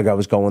felt like I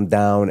was going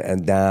down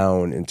and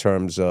down in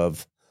terms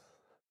of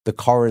the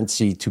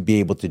currency to be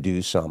able to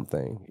do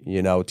something,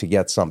 you know, to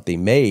get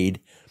something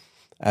made.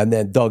 And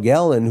then Doug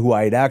Ellen, who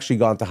I had actually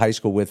gone to high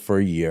school with for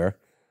a year,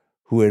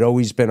 who had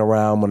always been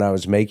around when I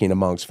was making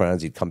Amongst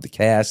Friends, he'd come to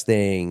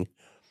casting.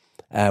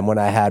 And when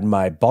I had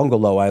my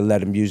bungalow, I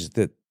let him use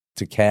it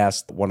to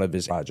cast one of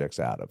his projects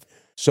out of.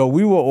 So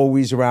we were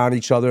always around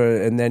each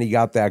other, and then he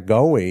got that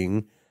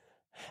going,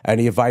 and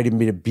he invited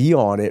me to be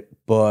on it,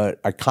 but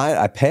I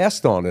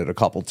passed on it a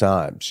couple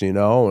times, you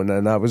know, and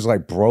then I was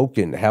like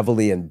broken,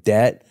 heavily in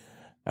debt.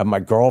 And my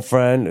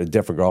girlfriend, a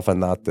different girlfriend,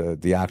 not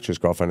the actress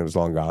girlfriend who was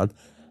long gone.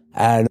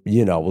 And,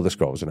 you know, well, this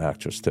girl was an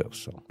actress too,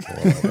 so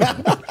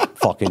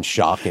fucking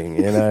shocking,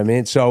 you know what I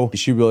mean? So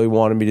she really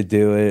wanted me to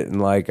do it,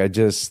 and like I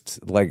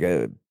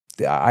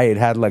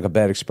had like a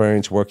bad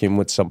experience working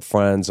with some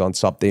friends on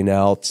something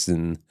else,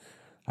 and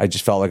I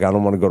just felt like I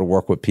don't want to go to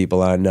work with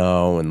people I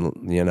know,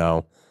 and you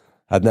know,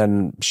 and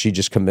then she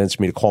just convinced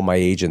me to call my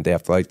agent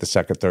after like the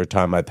second, third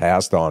time I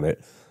passed on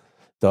it.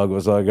 Doug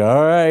was like,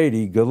 all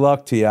righty, good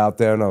luck to you out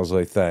there. And I was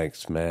like,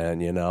 thanks, man,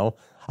 you know.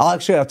 I'll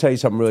tell you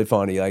something really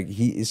funny. Like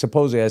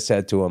supposedly I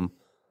said to him,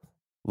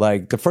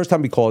 like the first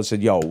time he called, I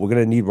said, yo, we're going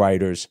to need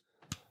writers.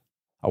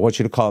 I want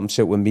you to come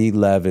sit with me,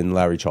 Lev, and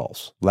Larry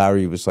Charles.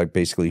 Larry was like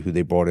basically who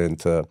they brought in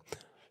to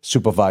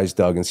supervise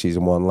Doug in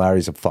season 1.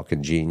 Larry's a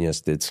fucking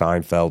genius. Did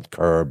Seinfeld,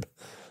 Curb,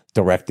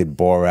 directed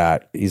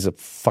Borat. He's a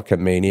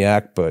fucking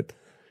maniac, but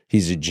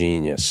he's a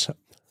genius.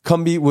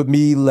 Come meet with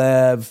me,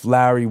 Lev,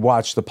 Larry,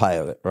 watch the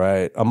pilot,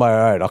 right? I'm like,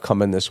 all right, I'll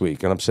come in this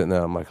week. And I'm sitting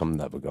there, I'm like, I'm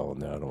never going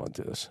there. I don't want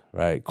to do this,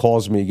 right?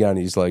 Calls me again.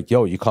 He's like,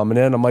 yo, you coming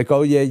in? I'm like,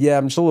 oh, yeah,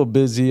 I'm just a little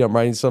busy. I'm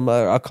writing some,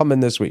 I'll come in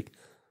this week.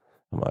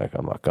 I'm like,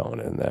 I'm not going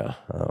in there.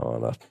 I don't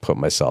want to put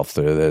myself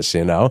through this,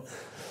 you know?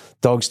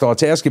 Doug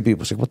starts asking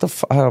people, he's like, what the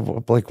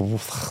fuck? Like,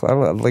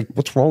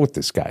 what's wrong with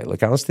this guy?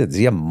 Like, honestly, does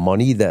he have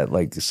money that,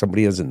 like,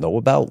 somebody doesn't know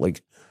about?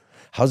 Like,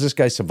 how's this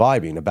guy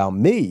surviving? About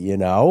me, you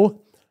know?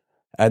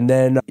 And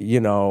then, you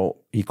know,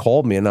 he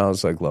called me and I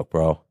was like, look,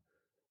 bro,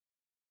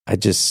 I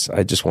just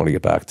want to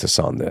get back to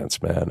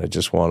Sundance, man. I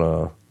just want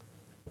to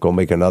go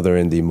make another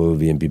indie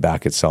movie and be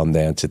back at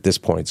Sundance. At this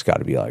point, it's got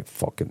to be like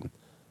fucking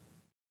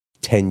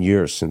 10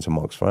 years since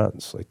Amongst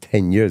Friends. Like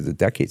 10 years, the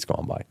decade's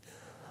gone by.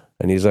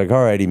 And he's like,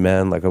 all righty,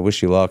 man. Like, I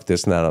wish you luck,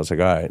 this and that. I was like,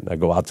 all right. And I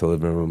go out to the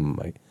living room.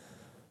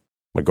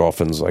 My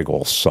girlfriend's like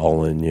all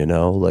sullen, you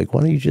know? Like,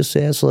 why don't you just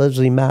ask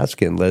Leslie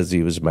Maskin?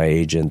 Leslie was my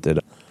agent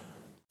at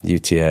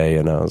UTA.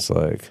 And I was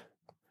like,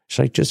 she's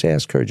like, just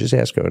ask her.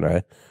 And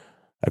I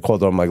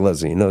called her. I'm like,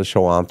 Leslie, you know the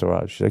show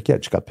Entourage? She's like, yeah, it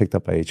just got picked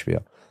up by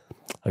HBO.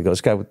 I go,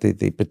 this guy,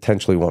 they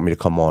potentially want me to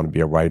come on and be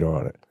a writer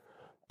on it.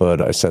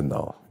 But I said,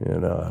 no, you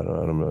know, I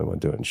don't really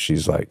want to do it. And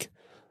she's like,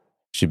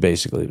 she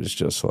basically was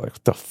just like,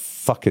 what the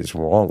fuck is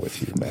wrong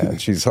with you, man?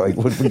 She's like,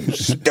 what are you,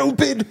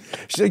 stupid?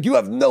 She's like, you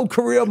have no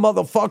career,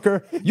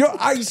 motherfucker. You're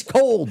ice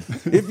cold.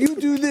 If you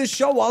do this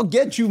show, I'll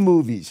get you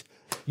movies.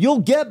 You'll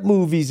get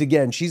movies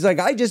again. She's like,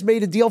 I just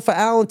made a deal for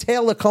Alan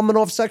Taylor coming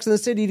off Sex and the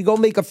City to go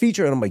make a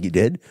feature. And I'm like, you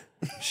did?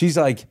 She's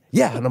like,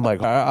 yeah. And I'm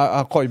like,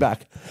 I'll call you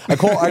back.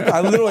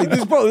 I literally,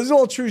 this is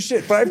all true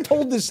shit. But I've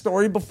told this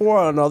story before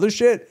on other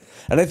shit.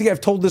 And I think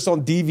I've told this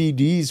on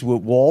DVDs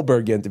with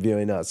Wahlberg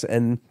interviewing us.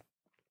 And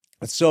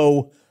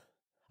so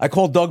I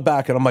called Doug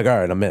back and I'm like, all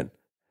right, I'm in.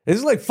 This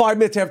is like 5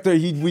 minutes after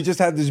we just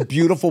had this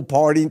beautiful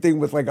partying thing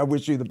with like, I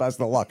wish you the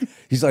best of luck.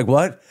 He's like,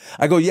 what?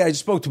 I go, yeah, I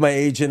just spoke to my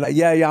agent.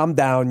 Yeah, I'm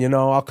down, you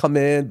know, I'll come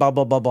in, blah,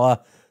 blah, blah, blah.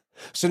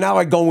 So now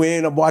I go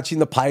in, I'm watching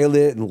the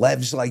pilot, and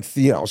Lev's like,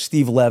 you know,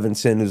 Steve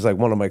Levinson is like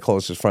one of my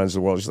closest friends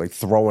in the world. He's like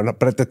throwing up,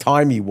 but at the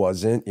time he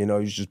wasn't, you know,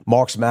 he's just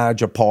Mark's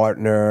manager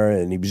partner,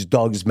 and he was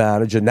Doug's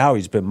manager. Now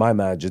he's been my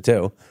manager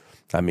too.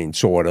 I mean,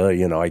 sort of,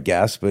 you know, I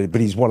guess, but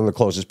he's one of the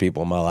closest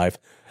people in my life.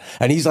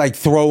 And he's like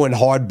throwing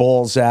hard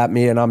balls at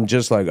me, and I'm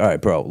just like, all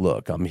right, bro,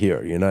 look, I'm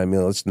here. You know what I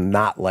mean? Let's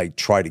not like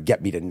try to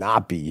get me to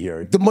not be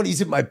here. The money's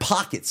in my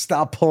pocket.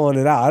 Stop pulling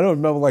it out. I don't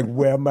remember like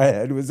where my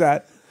head was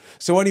at.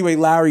 So anyway,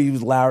 Larry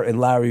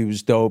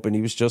was dope, and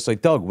he was just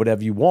like, Doug,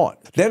 whatever you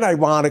want. Then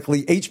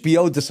ironically,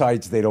 HBO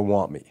decides they don't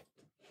want me.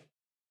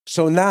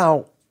 So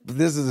now,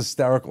 this is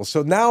hysterical.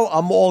 So now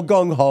I'm all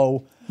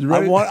gung-ho.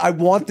 I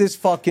want this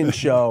fucking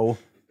show.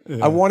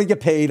 Yeah. I want to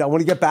get paid. I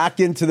want to get back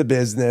into the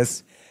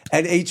business.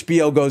 And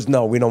HBO goes,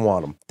 no, we don't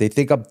want them. They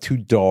think I'm too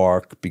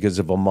dark because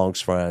of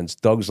Amongst Friends.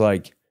 Doug's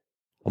like,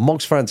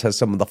 Amongst Friends has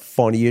some of the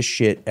funniest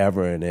shit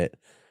ever in it.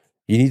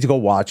 You need to go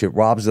watch it.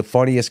 Rob's the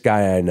funniest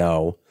guy I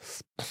know.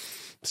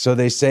 So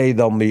they say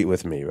they'll meet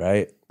with me,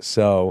 right?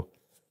 So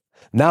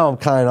now I'm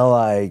kind of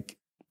like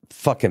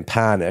fucking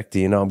panicked.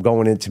 You know, I'm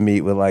going in to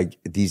meet with like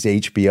these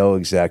HBO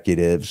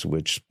executives,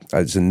 which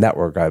as a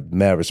network I have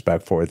mad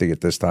respect for. I think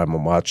at this time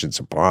I'm watching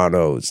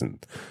Sopranos,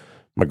 and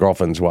my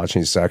girlfriend's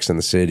watching Sex and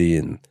the City,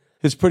 and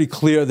it's pretty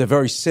clear they're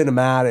very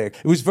cinematic.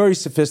 It was very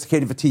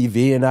sophisticated for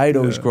TV, and I'd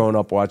always grown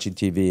up watching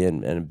TV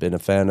and been a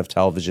fan of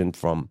television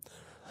from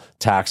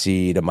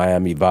Taxi to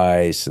Miami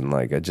Vice, and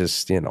like I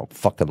just, you know,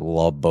 fucking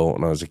loved boat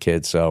when I was a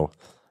kid. So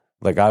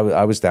like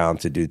I was down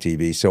to do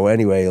TV. So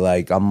anyway,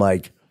 like I'm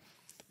like,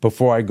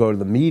 before I go to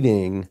the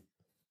meeting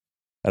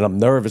and I'm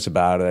nervous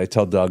about it, I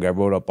tell Doug I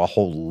wrote up a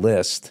whole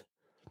list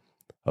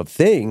of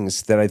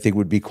things that I think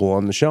would be cool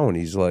on the show. And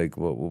he's like,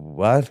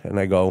 what? And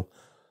I go,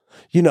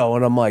 you know,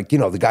 and I'm like, you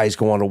know, the guys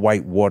go on a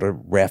whitewater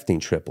rafting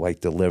trip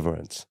like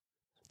Deliverance.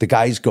 The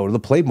guys go to the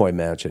Playboy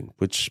Mansion,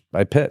 which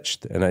I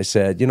pitched. And I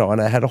said, you know, and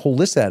I had a whole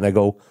list of that. And I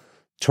go,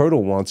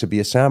 Turtle wants to be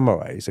a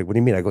samurai. He's like, what do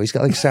you mean? I go, he's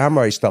got like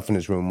samurai stuff in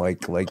his room,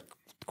 like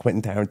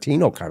Quentin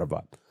Tarantino kind of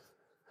up.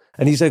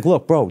 And he's like,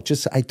 look, bro,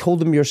 I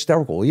told him you're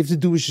hysterical. All you have to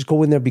do is just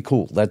go in there, be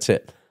cool. That's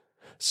it.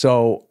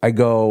 So I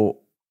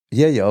go,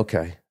 yeah,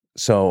 okay.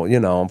 So, you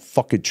know, I'm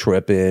fucking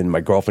tripping. My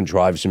girlfriend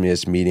drives me to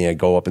this meeting. I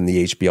go up in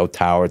the HBO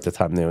tower at the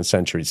time they were in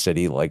Century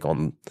City, like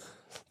on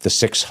the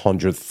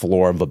 600th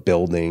floor of a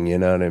building, you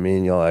know what I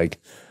mean? You're like,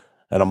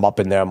 and I'm up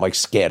in there, I'm like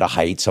scared of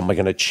heights. I'm like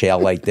in a chair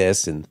like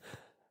this. And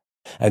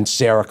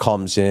Sarah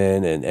comes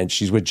in and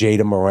she's with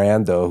Jada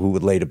Miranda, who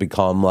would later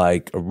become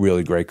like a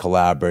really great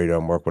collaborator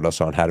and work with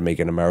us on How to Make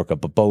It in America.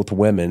 But both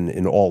women,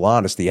 in all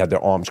honesty, had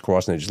their arms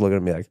crossed and they're just looking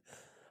at me like,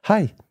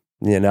 hi.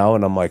 You know,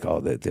 and I'm like, oh,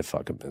 they're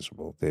fucking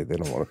miserable. They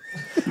don't want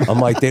to.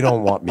 I'm like, they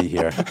don't want me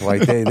here.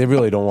 Like, they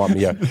really don't want me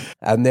here.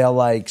 And they're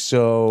like,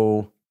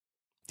 so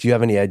do you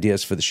have any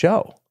ideas for the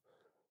show?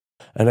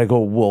 And I go,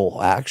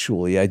 well,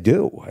 actually, I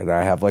do. And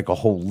I have like a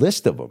whole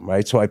list of them,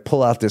 right? So I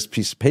pull out this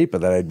piece of paper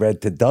that I'd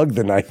read to Doug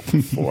the night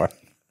before.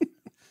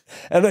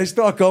 And I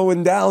start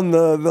going down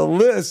the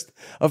list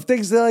of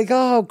things. They're like,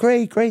 oh,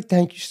 great.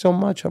 Thank you so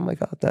much. I'm like,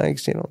 oh,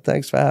 thanks. You know,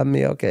 thanks for having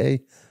me.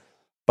 Okay.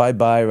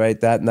 Bye. Right.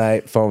 That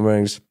night, phone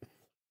rings.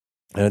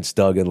 And it's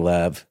Doug and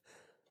Lev.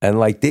 And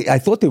like, I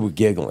thought they were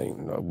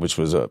giggling, which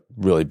was a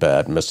really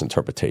bad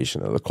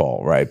misinterpretation of the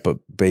call, right? But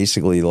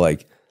basically,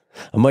 like,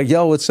 I'm like,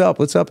 yo, what's up?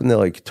 And they're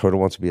like, Turtle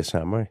wants to be a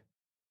samurai.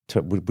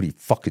 What are you,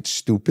 fucking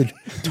stupid?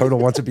 Turtle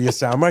wants to be a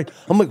samurai?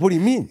 I'm like, what do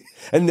you mean?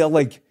 And they're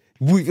like,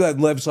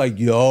 Lev's like,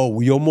 yo,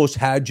 we almost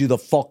had you the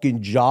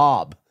fucking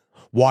job.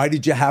 Why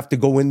did you have to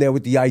go in there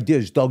with the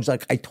ideas? Doug's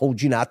like, I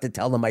told you not to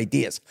tell them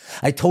ideas.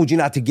 I told you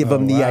not to give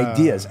them the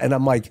ideas. And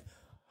I'm like,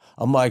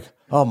 I'm like,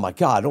 oh my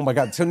God.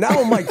 So now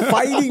I'm like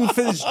fighting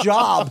for this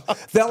job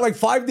that like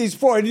 5 days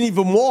before I didn't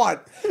even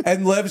want.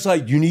 And Lev's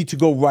like, you need to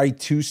go write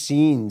 2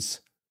 scenes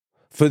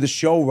for the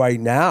show right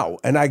now.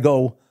 And I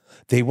go,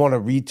 they want to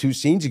read 2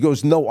 scenes? He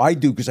goes, no, I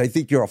do, because I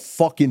think you're a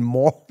fucking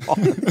moron.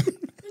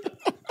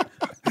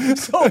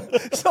 So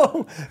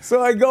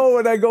I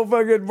go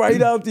fucking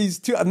write out these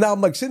 2. And now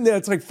I'm like sitting there,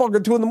 it's like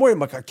fucking 2 a.m. I'm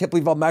like, I can't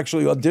believe I'm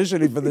actually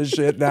auditioning for this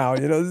shit now.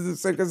 You know, this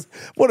is sick as,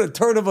 what a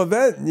turn of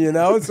event, you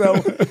know?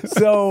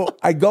 So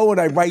I go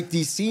and I write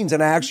these scenes,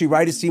 and I actually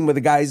write a scene where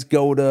the guys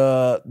go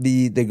to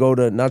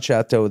not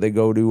Chateau, they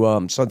go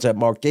to Sunset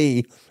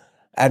Marquee,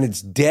 and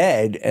it's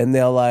dead, and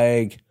they're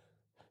like,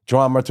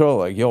 Drama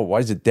like, yo, why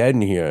is it dead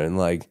in here? And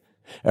like,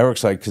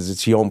 Eric's like, because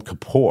it's Yom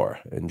Kippur.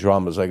 And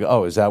Drama's like,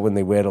 oh, is that when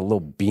they wear the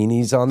little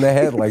beanies on their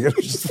head? Like, it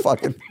was just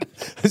fucking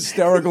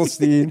hysterical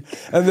scene.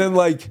 And then,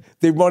 like,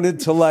 they run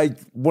into, like,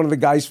 one of the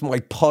guys from,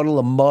 like, Puddle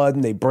of Mud,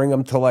 and they bring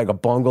him to, like, a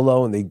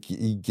bungalow, and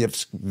he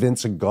gives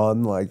Vince a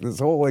gun. Like, this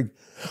whole, like,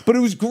 but it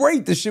was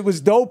great. The shit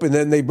was dope. And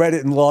then they read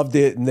it and loved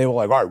it. And they were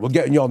like, all right, we're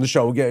getting you on the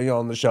show.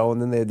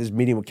 And then they had this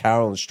meeting with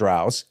Carolyn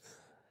Strauss.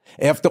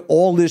 After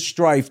all this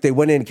strife, they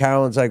went in.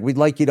 Carolyn's like, we'd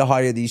like you to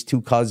hire these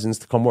 2 cousins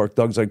to come work.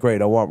 Doug's like,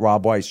 great, I want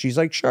Rob Weiss. She's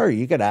like, sure,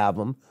 you could have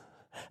them.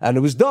 And it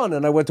was done.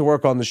 And I went to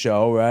work on the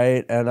show,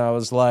 right? And I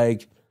was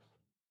like,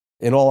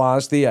 in all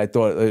honesty, I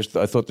thought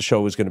the show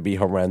was going to be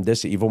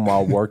horrendous, even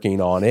while working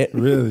on it.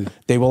 Really?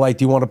 They were like,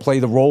 do you want to play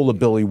the role of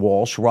Billy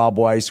Walsh? Rob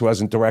Weiss, who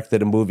hasn't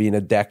directed a movie in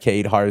a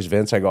decade, hires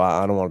Vince. I go,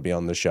 I don't want to be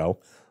on the show.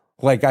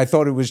 Like, I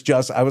thought it was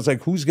just, I was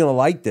like, who's going to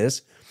like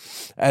this?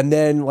 And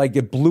then, like,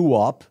 it blew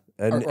up.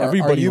 And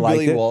everybody liked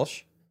Billy it.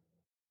 Walsh?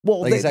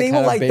 Well, Like, they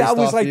were like, that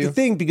was like the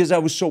thing, because I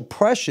was so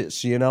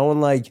precious, you know,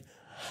 and like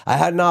I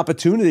had an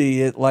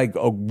opportunity at like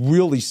a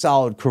really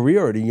solid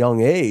career at a young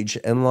age,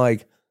 and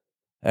like,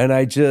 and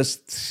I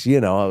just,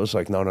 you know, I was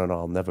like, no,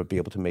 I'll never be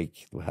able to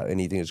make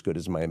anything as good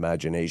as my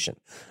imagination.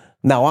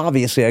 Now,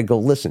 obviously, I go,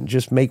 listen,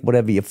 just make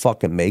whatever you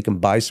fucking make and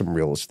buy some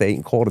real estate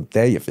and call it a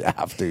day if you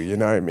have to, you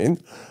know what I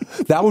mean?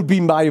 That would be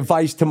my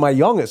advice to my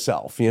younger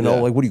self, you know?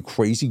 Like, what are you,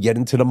 crazy? Get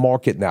into the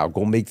market now.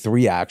 Go make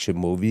 3 action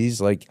movies,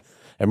 like,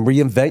 and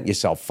reinvent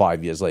yourself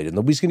 5 years later.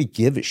 Nobody's going to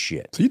give a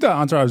shit. So you thought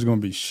Entourage was going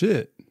to be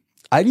shit?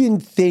 I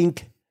didn't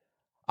think,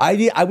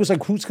 I was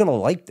like, who's going to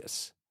like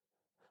this?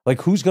 Like,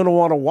 who's going to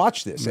want to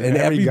watch this? Man, and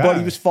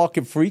everybody was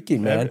fucking freaking,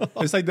 man.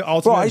 It's like the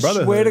ultimate I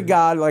brotherhood. swear to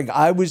God, like,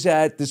 I was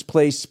at this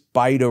place,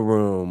 Spider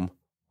Room,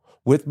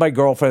 with my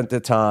girlfriend at the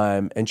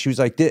time, and she was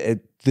like,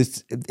 it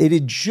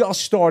had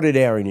just started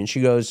airing, and she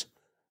goes,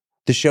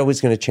 the show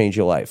is going to change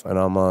your life. And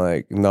I'm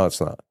like, no,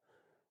 it's not.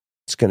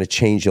 It's going to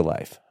change your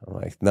life. I'm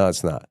like, no,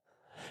 it's not.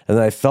 And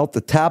then I felt the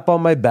tap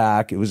on my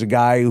back. It was a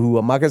guy who,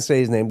 I'm not going to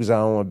say his name because I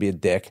don't want to be a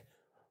dick,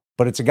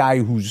 but it's a guy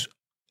who's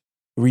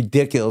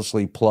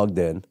ridiculously plugged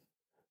in.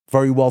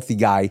 Very wealthy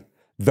guy,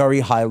 very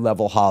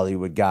high-level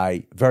Hollywood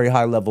guy, very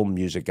high-level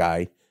music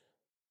guy.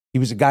 He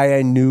was a guy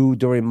I knew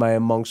during my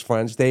Amongst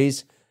Friends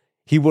days.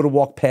 He would have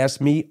walked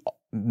past me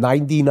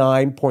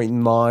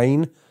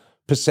 99.9%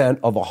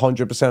 of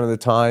 100% of the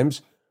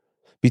times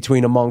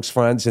between Amongst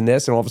Friends and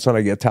this, and all of a sudden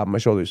I get a tap on my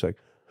shoulder. He's like,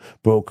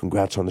 bro,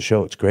 congrats on the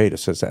show. It's great.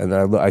 And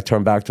I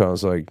turned back to him. I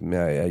was like,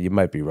 yeah, you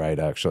might be right,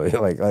 actually.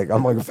 like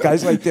I'm like, if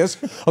guys like this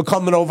are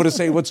coming over to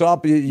say what's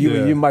up,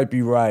 you might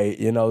be right.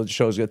 You know, the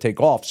show's going to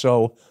take off.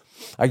 So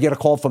I get a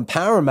call from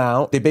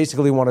Paramount. They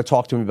basically want to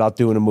talk to me about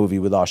doing a movie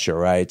with Usher,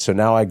 right? So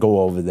now I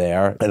go over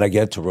there, and I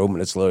get to a room,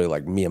 and it's literally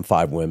like me and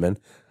 5 women.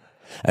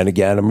 And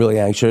again, I'm really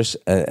anxious,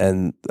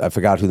 and I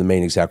forgot who the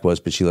main exec was,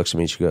 but she looks at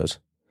me and she's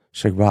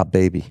like, Rob,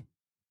 baby,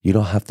 you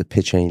don't have to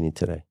pitch anything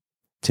today.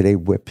 Today,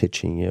 we're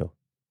pitching you.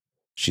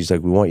 She's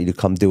like, we want you to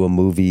come do a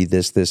movie,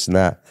 this, and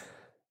that.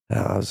 And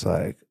I was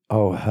like,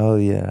 oh, hell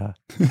yeah.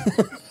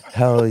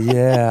 Hell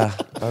yeah.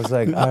 I was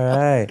like, all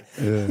right,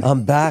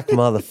 I'm back,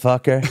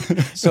 motherfucker.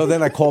 So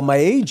then I called my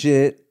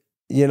agent,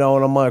 you know,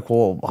 and I'm like,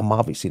 well, I'm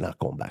obviously not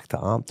going back to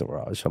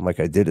Entourage. I'm like,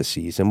 I did a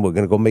season. We're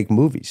going to go make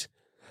movies.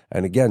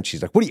 And again,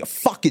 she's like, what are you,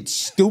 fucking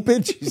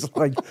stupid? She's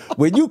like,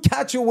 when you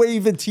catch a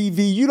wave in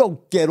TV, you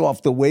don't get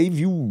off the wave,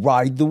 you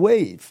ride the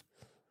wave.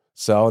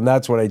 So, and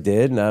that's what I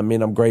did. And I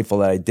mean, I'm grateful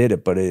that I did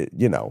it, but it,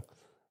 you know,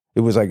 it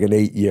was like an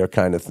 8-year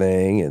kind of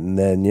thing. And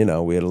then, you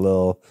know, we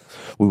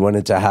went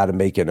into How to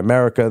Make It in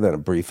America, then a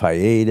brief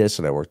hiatus,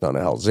 and I worked on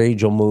a Hell's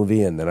Angel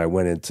movie. And then I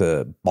went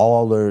into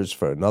Ballers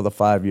for another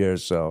 5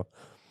 years. So,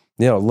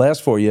 you know,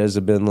 last 4 years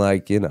have been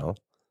like, you know,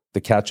 the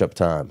catch-up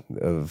time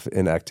of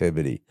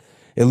inactivity,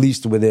 at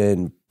least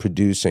within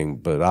producing.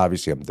 But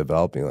obviously I'm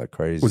developing like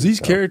crazy. Was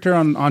his character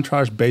on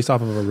Entourage based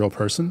off of a real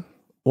person?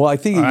 Well, I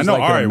think it was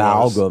like an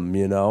amalgam,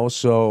 you know?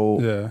 So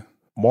yeah.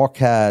 Mark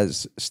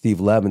has Steve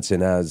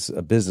Levinson as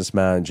a business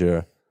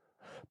manager,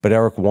 but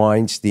Eric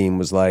Weinstein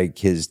was like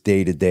his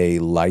day-to-day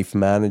life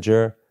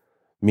manager,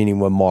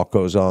 meaning when Mark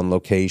goes on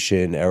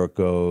location, Eric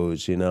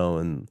goes, you know,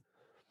 and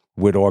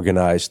would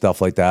organize stuff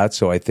like that.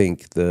 So I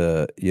think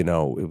it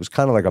was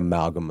kind of like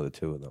amalgam of the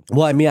two of them.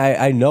 Well, I mean,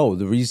 I know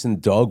the reason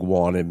Doug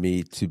wanted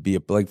me to be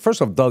like,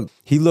 first off, Doug,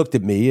 he looked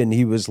at me and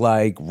he was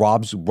like,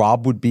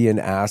 Rob would be an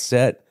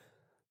asset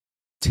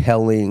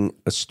telling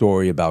a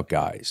story about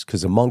guys,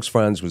 because Amongst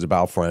Friends was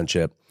about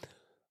friendship,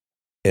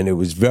 and it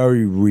was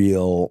very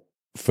real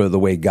for the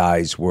way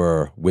guys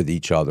were with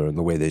each other and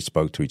the way they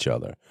spoke to each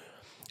other.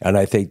 And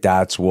I think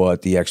that's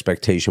what the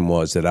expectation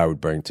was that I would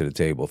bring to the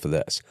table for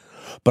this.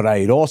 But I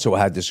had also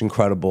had this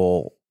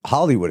incredible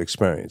Hollywood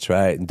experience,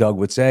 right? And Doug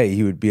would say,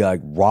 he would be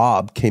like,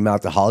 Rob came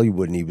out to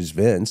Hollywood and he was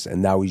Vince,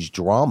 and now he's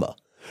drama.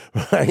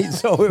 Right.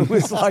 So it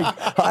was like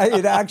I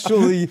had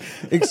actually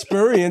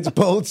experienced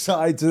both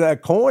sides of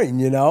that coin,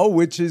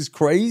 which is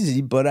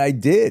crazy, but I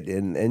did.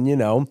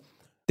 And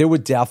there were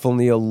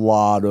definitely a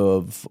lot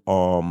of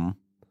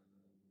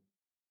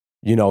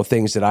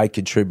things that I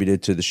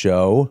contributed to the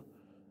show.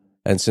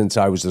 And since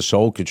I was the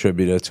sole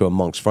contributor to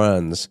Amongst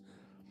Friends,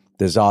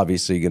 there's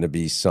obviously going to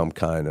be some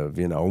kind of,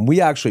 and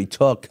we actually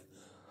took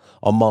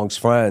Amongst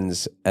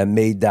Friends and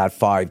made that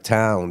 5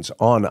 towns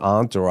on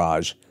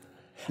Entourage.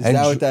 Is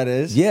that what that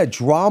is? Yeah,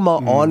 drama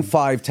on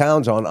 5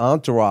 towns on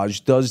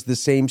Entourage does the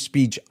same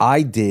speech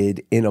I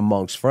did in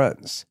Amongst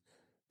Friends.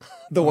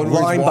 The one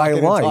where line he's by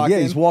walking line. and talking?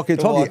 Yeah, he's walking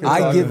and talking. I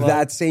talking. give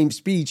that same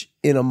speech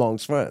in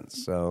Amongst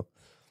Friends. So,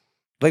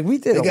 like, we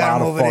did a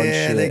lot of fun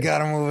shit. They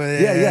got him over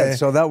there. Yeah.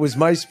 So that was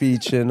my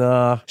speech. And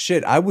I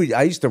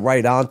used to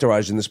write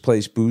Entourage in this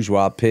place,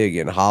 Bourgeois Pig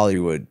in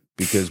Hollywood,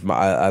 because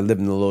I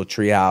lived in a little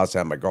tree house. I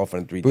had my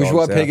girlfriend and 3 dogs.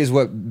 Bourgeois there. Pig is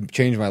what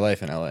changed my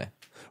life in LA.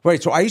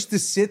 Right, so I used to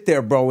sit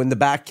there, bro, in the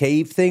back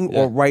cave thing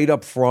or right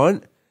up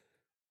front,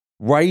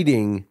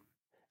 writing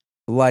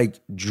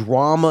like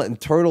drama and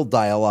turtle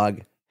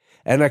dialogue,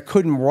 and I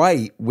couldn't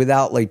write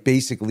without like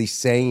basically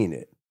saying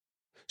it.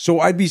 So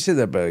I'd be sitting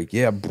there, like,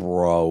 yeah,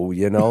 bro,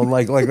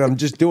 like I'm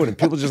just doing it.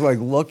 People just like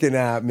looking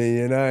at me,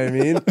 you know what I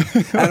mean?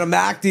 And I'm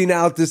acting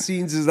out the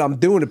scenes as I'm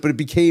doing it, but it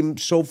became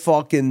so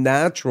fucking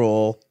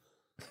natural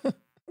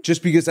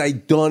just because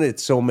I'd done it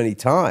so many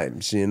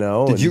times,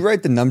 Did you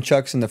write the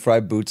nunchucks and the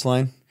fried boots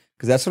line?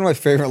 Because that's one of my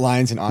favorite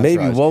lines in Entourage.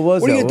 Maybe. What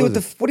was what are you that? gonna do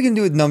with what are you gonna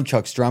do with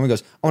nunchucks, Drama? He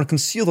goes, I want to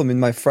conceal them in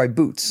my fried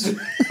boots.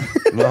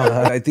 No,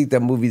 I think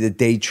that movie, The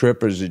Day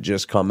Trippers, had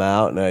just come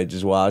out, and I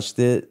just watched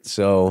it.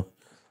 So,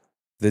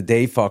 The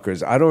Day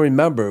Fuckers. I don't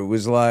remember. It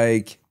was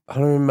like, I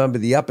don't remember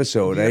the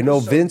episode. I know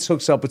Vince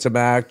hooks up with some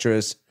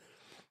actress,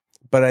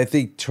 but I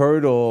think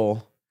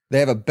Turtle. They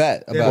have a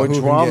bet about or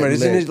who drama. can get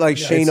Isn't lit. it like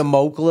Shayna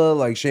Moakler?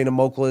 Like Shayna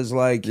Moakler is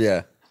like,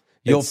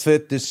 you'll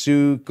fit the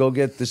suit, go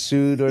get the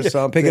suit or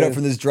something. Pick it up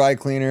from this dry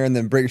cleaner and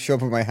then show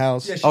up at my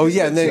house.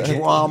 And then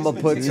Drama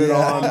puts it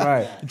on.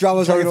 Right.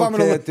 Drama's like, if I'm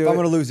Turtle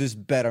gonna lose this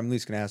bet, I'm at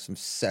least gonna have some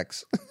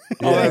sex.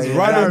 That's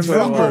right. I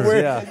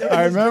remember.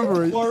 I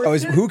remember.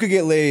 Who could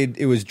get laid?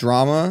 It was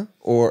Drama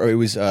or it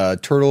was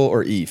Turtle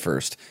or E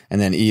first, and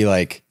then E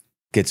like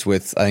gets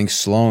with I think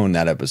Sloan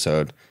that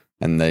episode,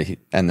 and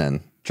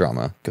then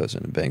Drama goes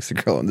in and bangs the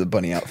girl in the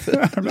bunny outfit.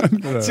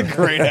 It's a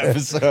great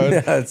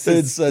episode. It's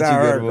such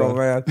a good one,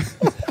 man.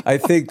 I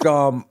think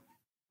what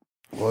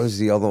was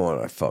the other one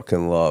I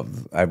fucking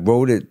loved? I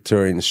wrote it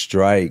during the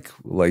strike,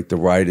 like the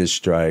writers'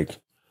 strike.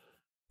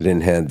 I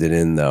didn't hand it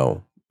in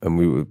though, and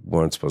we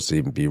weren't supposed to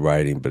even be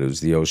writing, but it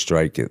was the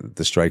strike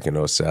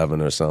in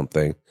 07 or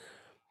something.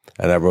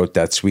 And I wrote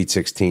that Sweet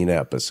 16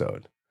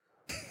 episode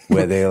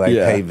where they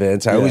pay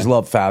Vince. I always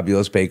loved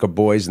Fabulous Baker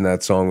Boys, and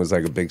that song was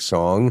like a big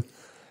song.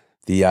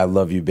 The I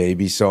Love You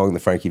Baby song, the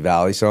Frankie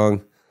Valli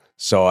song.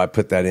 So I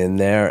put that in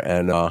there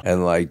and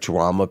like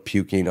Drama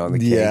puking on the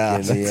cake in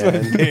the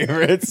end. My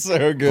favorite. It's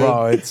so good.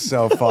 Bro, it's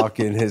so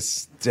fucking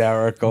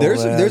hysterical.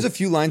 There's a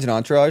few lines in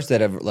Entourage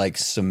that have like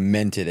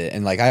cemented it.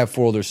 And like I have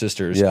 4 older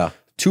sisters. Yeah.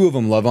 2 of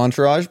them love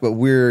Entourage, but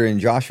we're in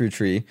Joshua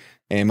Tree.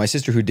 And my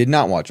sister who did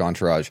not watch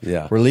Entourage,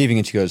 we're leaving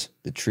and she goes,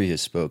 the tree has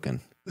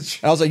spoken. And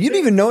I was like, you don't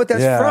even know what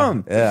that's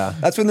from. Yeah.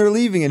 That's when they're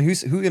leaving. And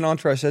who in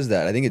Entourage says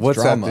that? I think it's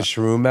What's Drama. that, the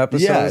Shroom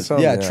episode or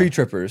something? Yeah, Tree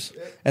Trippers.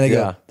 And they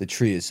go, the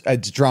tree is,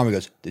 Drama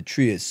goes, the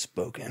tree is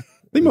spoken.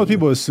 I think most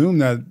people assume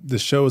that the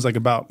show is like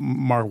about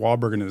Mark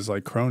Wahlberg and his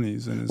like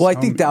cronies and his Well, I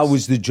think homies. that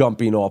was the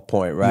jumping off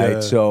point, right? Yeah.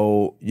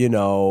 So,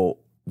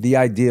 the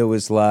idea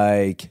was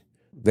like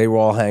they were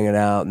all hanging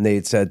out and they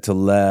had said to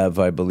Lev,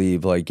 I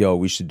believe, like, yo,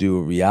 we should do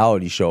a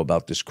reality show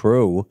about this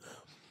crew.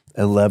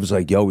 And Lev's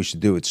like, yo, we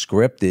should do it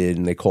scripted.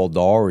 And they called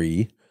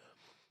Ari.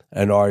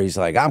 And Ari's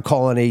like, I'm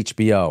calling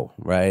HBO,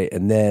 right?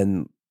 And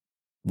then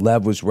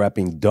Lev was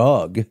repping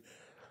Doug.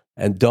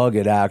 And Doug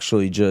had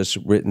actually just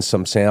written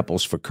some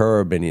samples for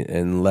Curb.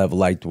 And Lev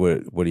liked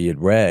what he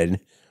had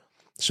read.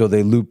 So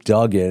they looped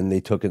Doug in.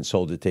 They took and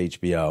sold it to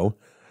HBO.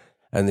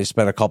 And they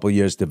spent a couple of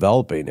years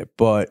developing it.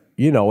 But,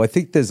 I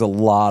think there's a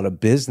lot of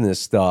business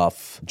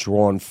stuff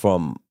drawn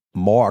from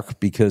Mark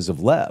because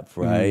of Lev,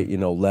 right?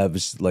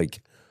 Lev's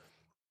like,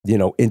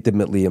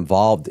 intimately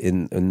involved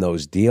in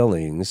those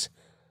dealings.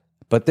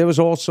 But there was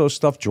also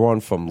stuff drawn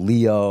from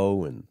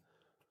Leo and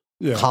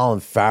Colin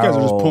Farrell, You guys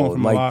are just pulling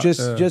from a lot,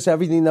 just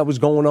everything that was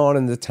going on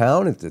in the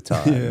town at the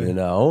time,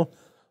 That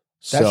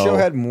show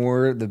had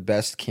the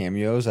best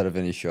cameos out of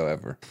any show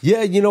ever. Yeah,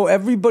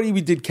 everybody we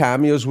did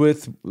cameos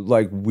with,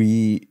 like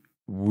we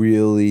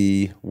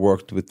really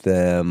worked with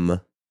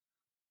them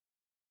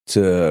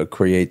to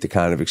create the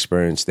kind of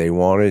experience they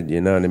wanted.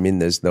 You know what I mean?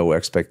 There's no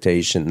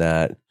expectation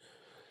that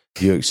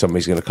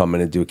somebody's going to come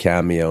in and do a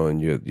cameo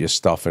and you're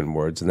stuffing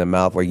words in their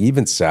mouth. Like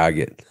even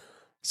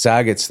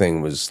Saget's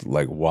thing was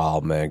like, wow,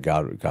 man,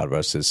 God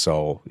rest his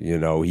soul. You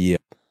know, he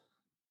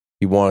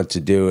wanted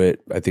to do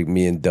it. I think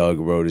me and Doug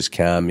wrote his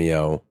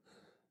cameo,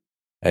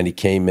 and he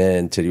came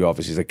in to the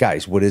office. He's like,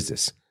 guys, what is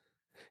this?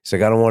 He's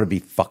like, I don't want to be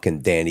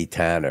fucking Danny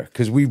Tanner,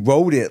 because we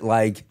wrote it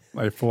like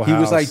Full he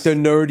House. was like the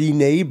nerdy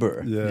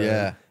neighbor.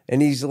 Yeah.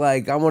 And he's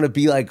like, I want to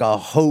be like a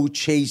hoe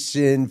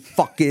chasing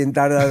fucking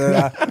da da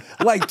da da.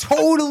 Like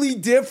totally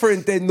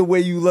different than the way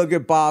you look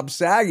at Bob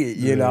Saget,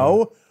 you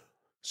know?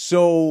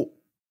 So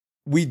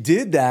we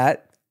did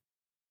that.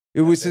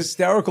 It was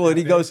hysterical. And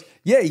he goes,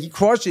 yeah, he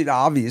crushed it,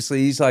 obviously.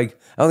 He's like,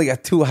 I only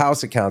got 2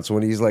 house accounts.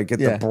 When he's like at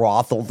the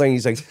brothel thing,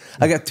 he's like,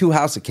 I got 2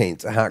 house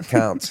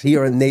accounts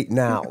here in Nate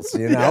Now's,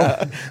 you know?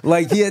 Yeah.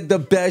 Like he had the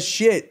best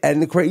shit.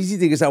 And the crazy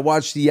thing is I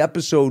watched the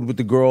episode with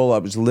the girl I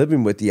was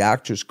living with, the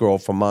actress girl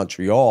from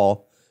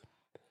Montreal,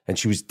 and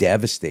she was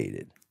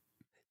devastated.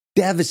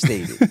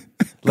 Devastated.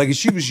 Like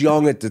she was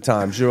young at the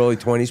time. She was early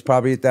 20s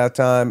probably at that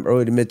time,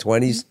 early to mid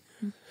 20s.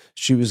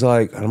 She was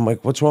like, and I'm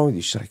like, what's wrong with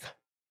you? She's like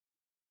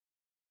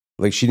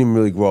she didn't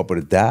really grow up with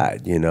a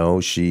dad, you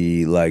know?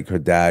 She, like, her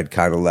dad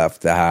kind of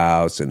left the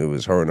house, and it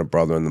was her and her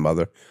brother and the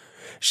mother.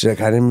 She's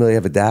like, I didn't really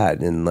have a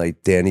dad. And,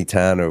 like, Danny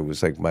Tanner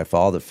was, like, my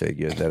father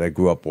figure that I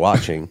grew up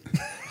watching.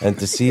 And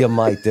to see him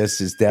like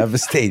this is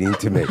devastating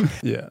to me.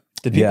 Yeah.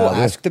 Did people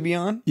ask to be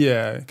on?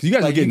 Yeah, because you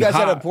guys were getting you guys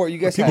hot. had a port. You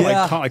guys people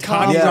had like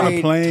Kanye's on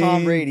a plane.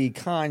 Tom Brady,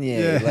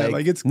 Kanye. Yeah,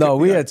 like it's no.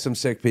 We had some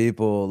sick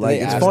people. Like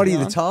it's funny.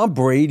 The Tom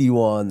Brady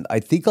one. I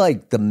think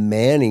like the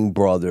Manning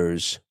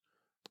brothers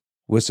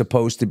was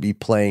supposed to be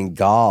playing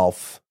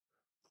golf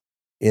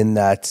in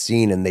that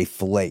scene, and they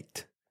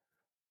flaked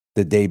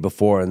the day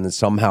before, and then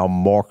somehow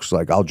Mark's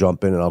like, "I'll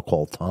jump in and I'll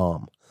call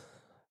Tom."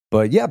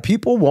 But yeah,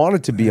 people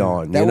wanted to be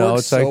on. That you know,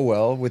 works it's so like,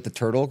 well with the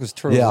Turtle, because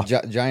Turtle's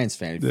a Giants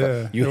fan.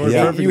 Yeah, you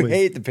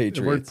hate the Patriots.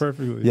 It worked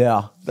perfectly.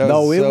 Yeah, it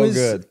was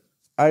good.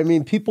 I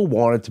mean, people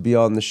wanted to be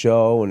on the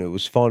show, and it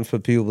was fun for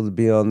people to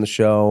be on the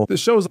show. The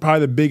show is probably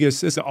the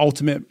biggest. It's the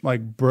ultimate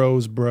like bro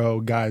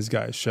guys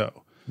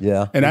show.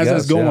 Yeah, and as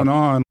it's going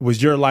on,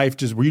 was your life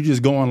were you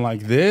just going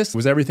like this?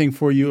 Was everything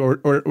for you,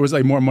 or was it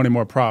like more money,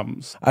 more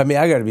problems? I mean,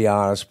 I got to be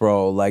honest,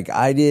 bro. Like,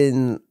 I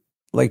didn't.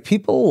 Like,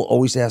 people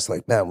always ask,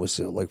 like, man, was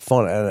it, like,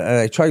 fun? And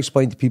I try to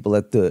explain to people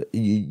that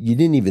you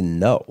didn't even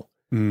know.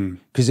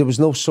 Because there was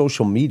no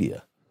social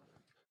media.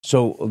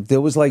 So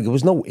there was, like, it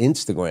was no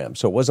Instagram.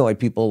 So it wasn't like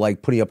people,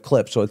 like, putting up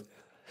clips. So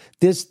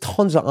there's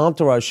tons of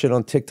Entourage shit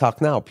on TikTok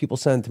now. People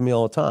send it to me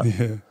all the time.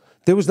 Yeah.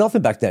 There was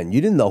nothing back then. You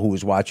didn't know who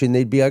was watching.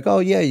 They'd be like, oh,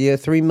 yeah,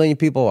 3 million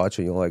people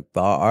watching. You're like,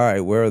 all right,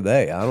 where are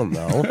they? I don't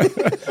know.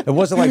 It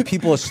wasn't like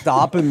people are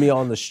stopping me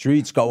on the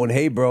streets going,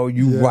 hey, bro,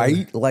 you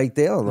right? Like,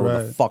 they don't know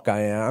who the fuck I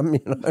am. You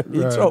know what I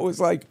mean? Right. So it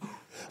was like,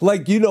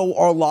 you know,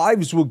 our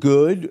lives were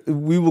good.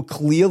 We were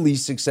clearly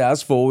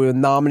successful. We were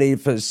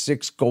nominated for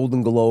 6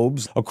 Golden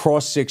Globes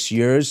across 6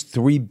 years,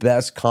 3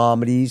 Best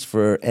Comedies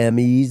for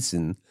Emmys,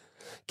 and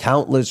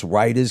countless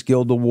Writers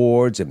Guild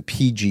Awards and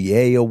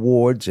PGA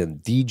Awards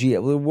and DJ.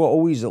 We were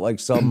always at like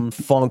some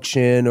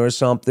function or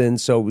something.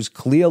 So it was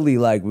clearly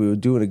like we were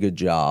doing a good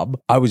job.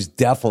 I was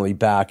definitely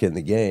back in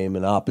the game,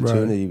 and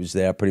opportunity was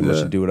there pretty much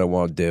to do what I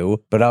want to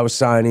do. But I was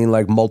signing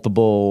like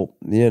multiple,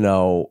 you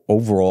know,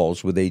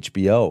 overalls with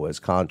HBO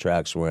as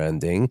contracts were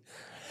ending.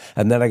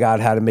 And then I got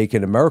How to Make It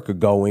in America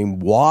going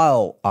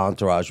while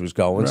Entourage was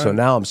going. So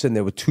now I'm sitting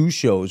there with 2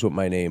 shows with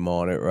my name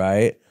on it,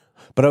 right?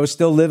 But I was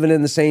still living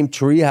in the same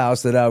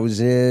treehouse that I was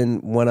in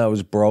when I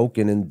was broke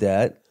and in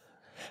debt.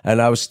 And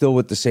I was still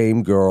with the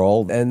same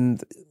girl.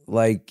 And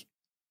like,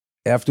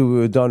 after we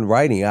were done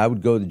writing, I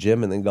would go to the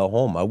gym and then go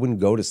home. I wouldn't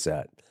go to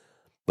set.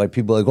 Like,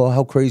 people are like, oh,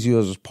 how crazy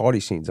are those party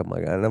scenes? I'm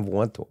like, I never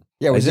went to them.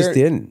 Yeah, I just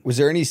didn't. Was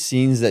there any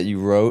scenes that you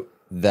wrote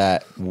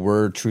that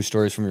were true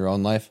stories from your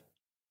own life?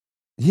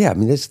 Yeah, I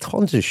mean, there's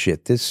tons of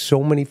shit. There's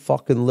so many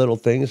fucking little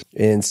things.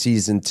 In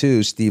season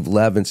 2, Steve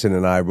Levinson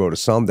and I wrote a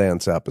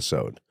Sundance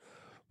episode,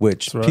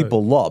 which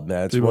people love,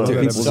 man. It's one of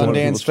people's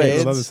Sundance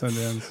fans.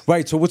 Sundance.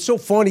 Right. So what's so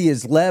funny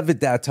is Lev at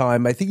that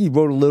time, I think he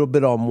wrote a little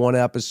bit on one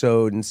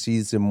episode in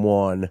season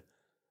 1,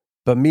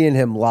 but me and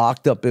him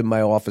locked up in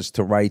my office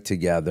to write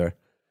together.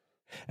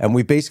 And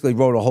we basically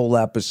wrote a whole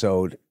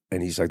episode,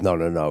 and he's like,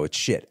 no, it's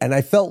shit. And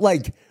I felt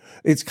like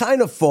it's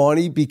kind of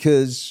funny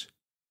because,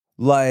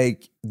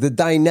 like, the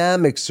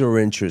dynamics are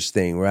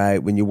interesting, right?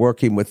 When you're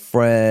working with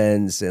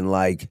friends and,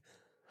 like,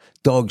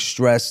 Doug's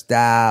stressed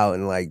out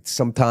and, like,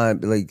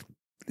 sometimes, like,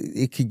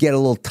 it could get a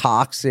little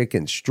toxic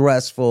and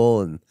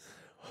stressful.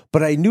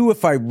 But I knew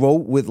if I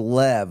wrote with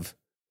Lev,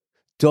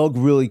 Doug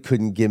really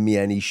couldn't give me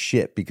any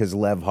shit because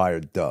Lev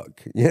hired Doug.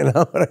 You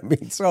know what I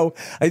mean? So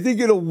I think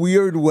in a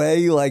weird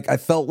way, like, I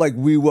felt like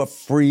we were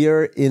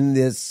freer in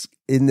this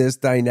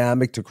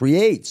dynamic to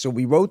create. So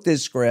we wrote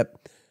this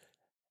script,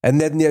 and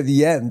then near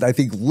the end, I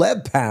think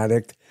Lev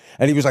panicked,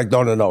 and he was like,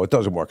 no, it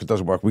doesn't work.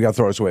 We got to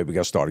throw this away. We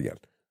got to start again.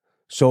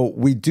 So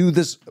we do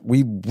this.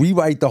 We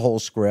rewrite the whole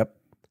script.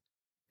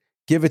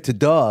 give it to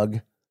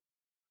Doug.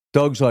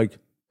 Doug's like,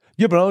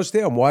 yeah, but I don't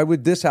understand. Why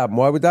would this happen?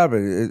 Why would that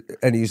happen?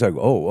 And he's like,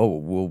 well,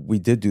 we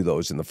did do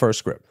those in the first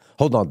script.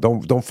 Hold on,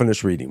 don't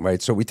finish reading,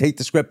 right? So we take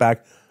the script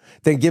back,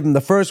 then give him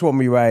the first one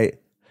we write,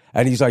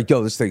 and he's like,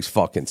 yo, this thing's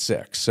fucking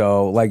sick.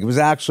 So, like, it was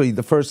actually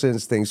the first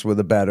instincts were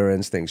the better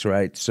instincts,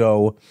 right?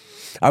 So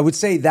I would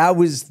say that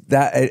was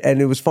that,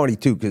 and it was funny,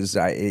 too, because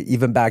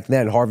even back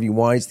then, Harvey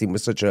Weinstein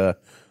was such a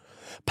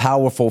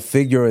powerful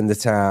figure in the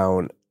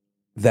town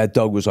that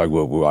Doug was like,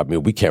 well, I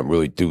mean, we can't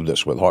really do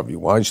this with Harvey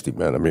Weinstein,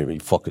 man. I mean, are you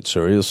fucking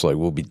serious? Like,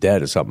 we'll be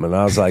dead or something. And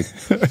I was like,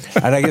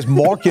 and I guess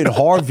Mark and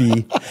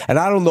Harvey, and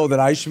I don't know that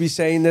I should be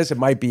saying this. It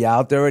might be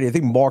out there already. I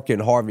think Mark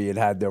and Harvey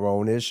had their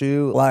own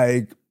issue.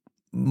 Like,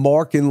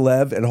 Mark and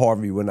Lev and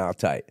Harvey were not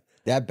tight.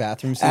 That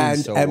bathroom scene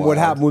is so And wild. what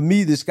happened with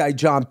me, this guy,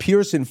 John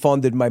Pearson,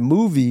 funded my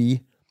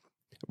movie,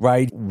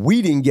 right?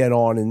 We didn't get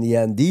on in the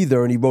end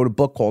either. And he wrote a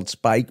book called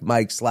Spike,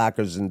 Mike,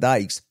 Slackers, and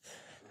Dykes.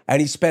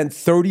 And he spent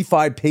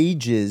 35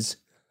 pages,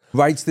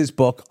 writes this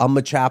book. I'm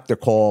a chapter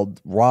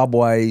called Rob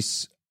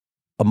Weiss,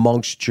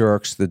 Amongst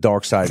Jerks, The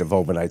Dark Side of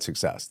Overnight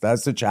Success.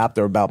 That's the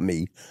chapter about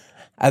me.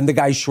 And the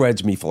guy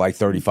shreds me for like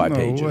 35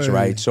 pages,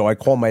 right? So I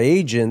call my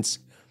agents,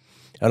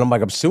 and I'm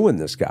like, I'm suing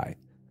this guy.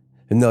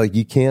 And they're like,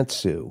 you can't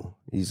sue.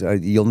 He's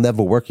you'll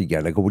never work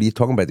again. I go, what are you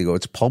talking about? They go,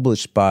 it's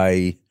published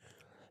by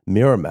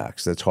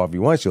Miramax. That's Harvey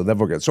Weinstein. You'll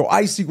never work again. So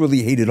I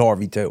secretly hated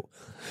Harvey too.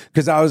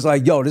 Because I was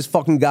like, yo, this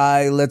fucking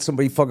guy let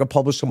somebody fucking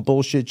publish some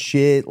bullshit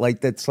shit.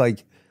 Like, that's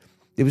like,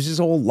 it was just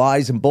all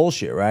lies and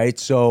bullshit, right?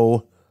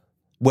 So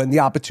when the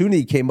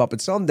opportunity came up at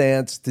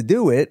Sundance to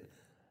do it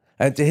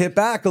and to hit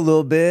back a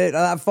little bit,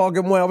 I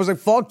fucking went. I was like,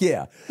 fuck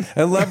yeah.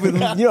 And Lev,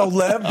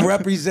 Lev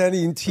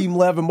representing Team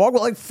Lev and Mark were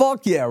like,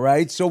 fuck yeah,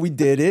 right? So we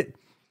did it.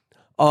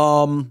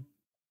 And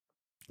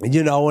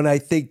I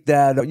think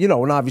that,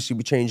 and obviously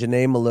we changed the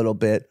name a little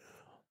bit.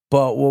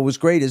 But what was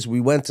great is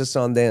we went to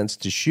Sundance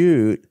to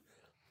shoot,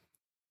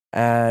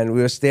 and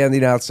we were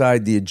standing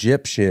outside the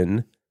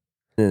Egyptian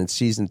in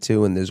season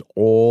 2, and there's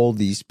all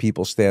these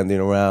people standing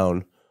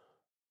around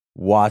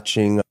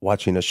watching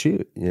us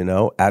shoot,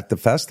 at the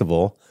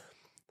festival.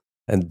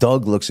 And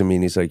Doug looks at me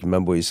and he's like,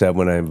 remember what you said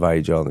when I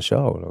invited you on the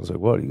show? And I was like,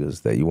 what? He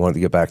goes, that you wanted to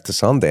get back to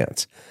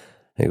Sundance.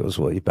 And he goes,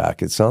 well, you're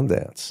back at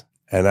Sundance.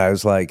 And I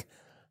was like,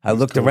 I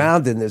looked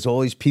around and there's all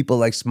these people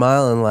like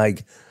smiling,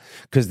 like,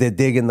 because they're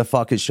digging the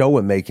fucking show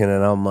we're making.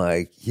 And I'm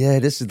like, yeah,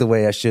 this is the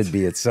way I should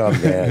be at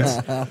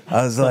Sundance.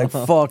 I was like,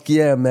 fuck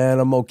yeah, man,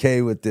 I'm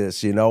okay with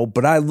this,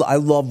 But I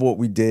love what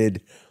we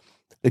did.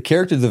 The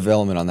character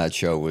development on that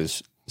show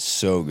was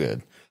so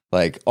good.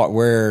 Like,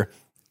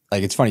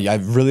 it's funny, I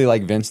really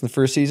like Vince in the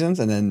first seasons,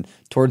 and then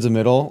towards the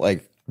middle,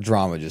 like,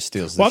 drama just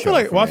steals the show.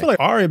 I feel like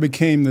Aria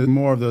became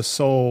more of the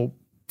sole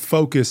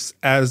focus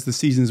as the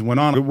seasons went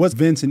on. It was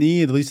Vince and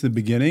Ian, at least in the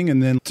beginning,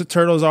 and then to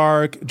Turtles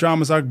arc,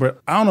 Drama's arc,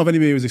 but I don't know if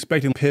anybody was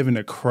expecting Piven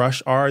to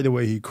crush Aria the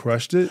way he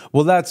crushed it.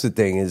 Well, that's the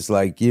thing is,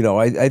 like,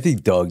 I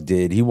think Doug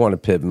did. He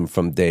wanted Piven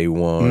from day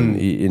one,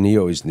 and he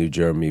always knew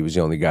Jeremy was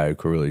the only guy who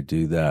could really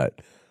do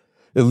that.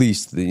 At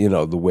least,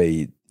 the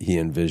way he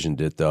envisioned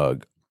it,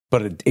 Doug.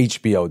 But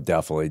HBO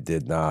definitely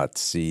did not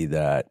see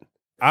that.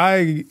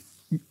 I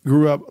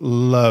grew up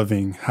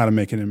loving How to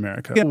Make It in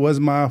America. It was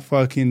my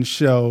fucking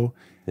show.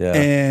 Yeah.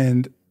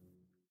 And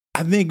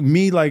I think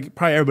me, like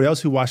probably everybody else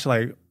who watched,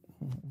 like,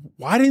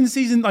 why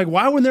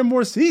weren't there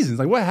more seasons?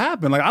 Like, what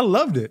happened? Like, I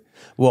loved it.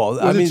 Well,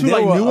 was it too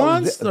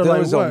nuanced? There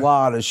was a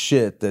lot of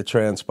shit that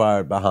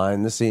transpired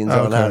behind the scenes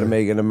on How to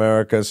Make It in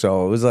America.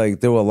 So it was like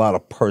there were a lot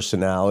of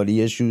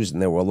personality issues,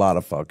 and there were a lot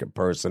of fucking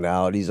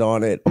personalities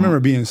on it. I remember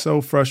being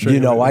so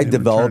frustrated. I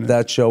developed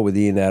that show with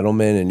Ian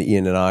Edelman, and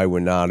Ian and I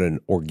were not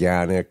an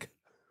organic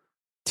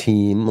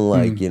team.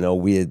 Like,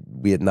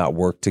 we had not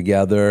worked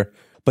together.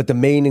 But the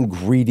main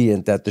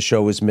ingredient that the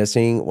show was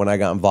missing when I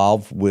got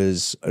involved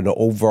was an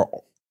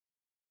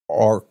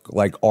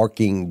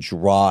arcing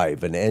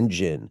drive, an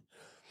engine.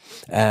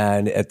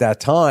 And at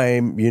that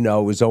time, it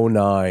was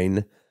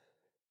 2009.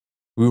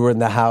 We were in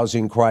the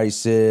housing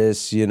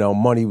crisis,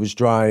 money was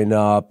drying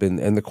up,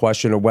 and the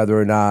question of whether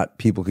or not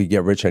people could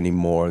get rich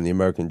anymore, and the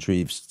American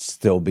dream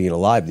still being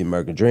alive, the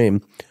American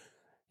dream,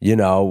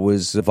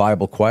 was a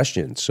viable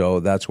question. So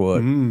that's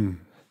what...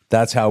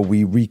 That's how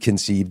we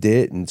reconceived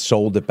it and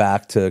sold it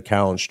back to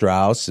Karen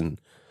Strauss, and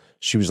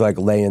she was like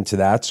laying to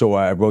that. So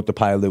I wrote the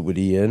pilot with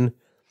Ian,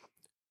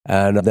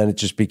 and then it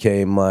just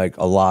became like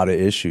a lot of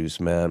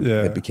issues, man.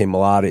 Yeah. It became a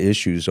lot of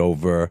issues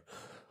over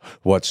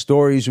what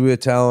stories we were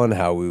telling,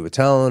 how we were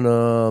telling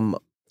them.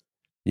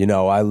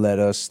 I led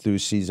us through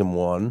season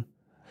 1.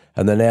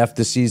 And then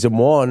after season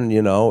 1,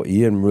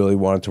 Ian really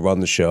wanted to run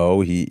the show.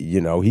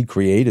 He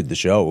created the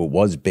show. It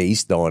was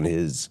based on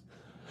his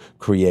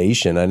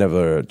creation. I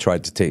never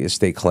tried to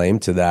stake claim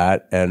to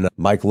that. And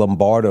Mike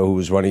Lombardo, who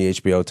was running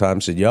HBO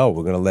Time, said, yo,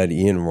 we're going to let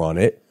Ian run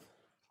it.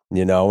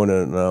 And I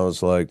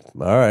was like,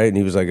 all right. And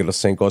he was like, it'll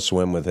sink or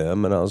swim with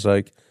him. And I was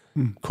like,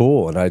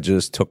 cool. And I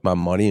just took my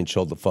money and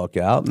chilled the fuck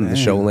out. And the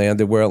show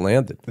landed where it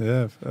landed.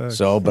 Yeah.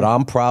 But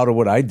I'm proud of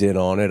what I did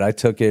on it. I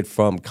took it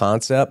from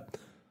concept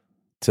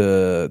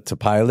to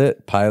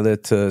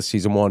pilot to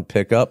season 1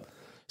 pickup,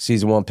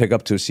 season 1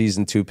 pickup to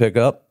season 2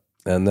 pickup,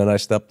 and then I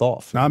stepped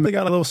off. Now, I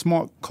got a little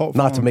small cult.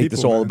 Not to make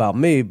this all about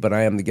me, but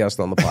I am the guest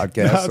on the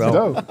podcast. So,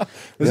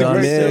 you know what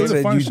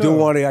I mean? You do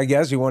want to, I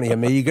guess, you want to hear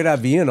me. You could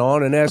have Ian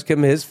on and ask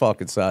him his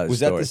fucking side.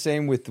 Was that the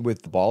same with the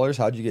Ballers?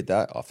 How'd you get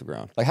that off the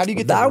ground? Like, how do you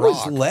get that? That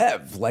was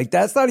Lev. Like,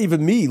 that's not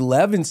even me.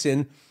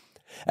 Levinson.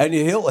 And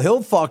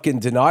he'll fucking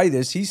deny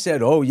this. He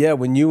said, "Oh yeah,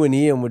 when you and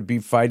Ian would be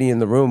fighting in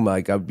the room,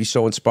 like I'd be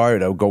so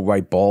inspired. I would go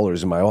write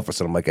Ballers in my office,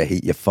 and I'm like, I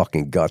hate your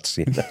fucking guts."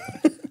 You know?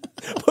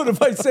 But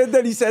if I said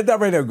that, he said that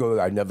right now. I go,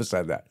 I never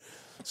said that.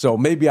 So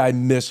maybe I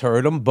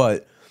misheard him,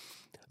 but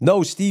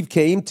no. Steve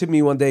came to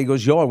me one day. He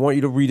goes, "Yo, I want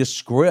you to read a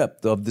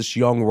script of this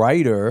young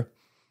writer,"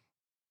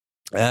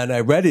 and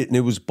I read it, and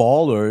it was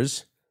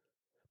Ballers.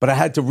 But I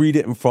had to read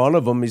it in front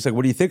of him. He's like,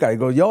 "What do you think?" I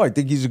go, "Yo, I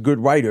think he's a good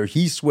writer."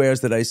 He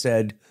swears that I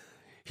said.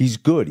 He's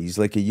good. He's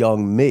like a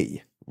young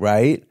me,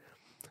 right?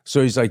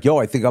 So he's like, yo,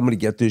 I think I'm going to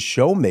get this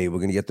show made. We're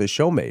going to get this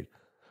show made.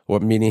 Or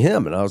meaning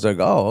him. And I was like,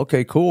 oh,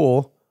 okay,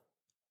 cool.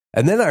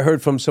 And then I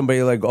heard from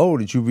somebody like, oh,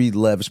 did you read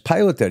Lev's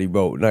pilot that he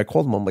wrote? And I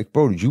called him. I'm like,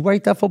 bro, did you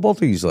write that for both?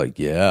 He's like,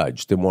 yeah, I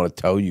just didn't want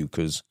to tell you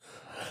because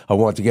I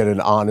wanted to get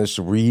an honest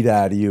read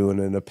out of you and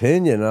an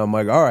opinion. And I'm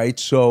like, all right.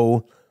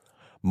 So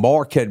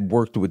Mark had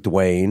worked with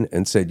Dwayne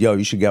and said, yo,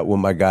 you should get with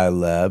my guy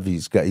Lev.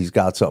 He's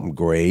got something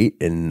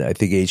great. And I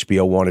think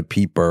HBO wanted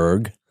Pete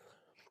Berg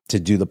to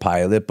do the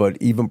pilot. But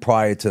even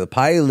prior to the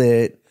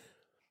pilot,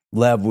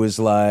 Lev was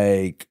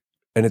like,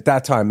 and at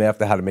that time,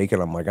 after How to Make It,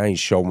 I'm like, I ain't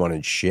show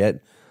running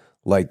shit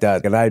like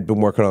that. And I had been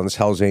working on this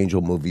Hell's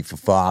Angel movie for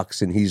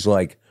Fox. And he's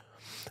like,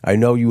 I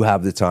know you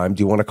have the time.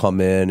 Do you want to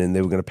come in? And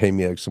they were going to pay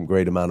me like some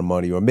great amount of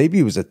money. Or maybe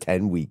it was a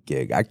 10-week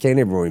gig. I can't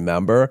even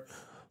remember.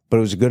 But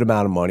it was a good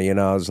amount of money.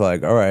 And I was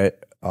like, all right,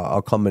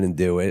 I'll come in and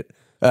do it.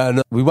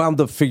 And we wound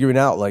up figuring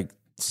out like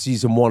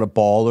season 1 of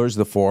Ballers,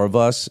 the 4 of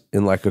us,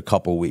 in like a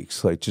couple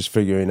weeks, like just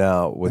figuring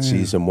out what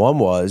season 1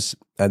 was.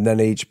 And then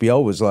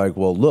HBO was like,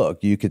 well,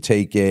 look, you could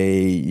take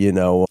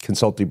a,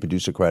 consulting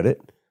producer credit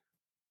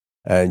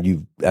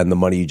and the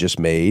money you just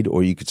made,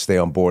 or you could stay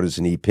on board as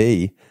an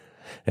EP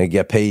and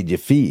get paid your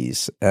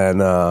fees.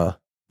 And I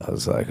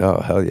was like,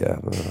 oh, hell yeah.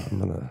 I'm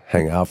going to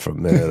hang out for a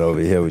minute over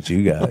here with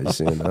you guys.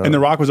 And The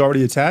Rock was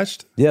already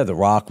attached? Yeah, The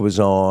Rock was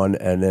on,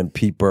 and then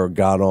Pete Berg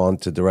got on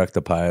to direct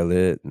the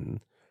pilot. And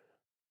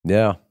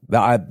yeah,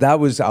 that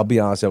was, I'll be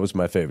honest, that was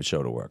my favorite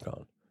show to work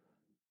on.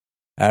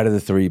 Out of the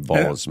 3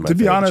 Balls, my to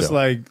be honest, show.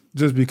 like,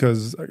 just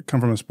because I come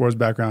from a sports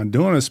background,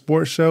 doing a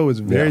sports show is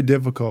very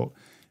difficult.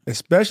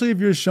 Especially if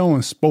you're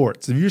showing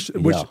sports,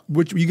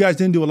 which you guys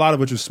didn't do a lot of,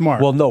 which was smart.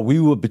 Well, no, we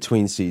were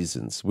between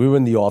seasons. We were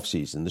in the off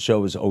season. The show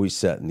was always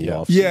set in the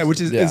off season. Yeah,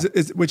 which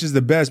is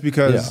the best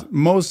because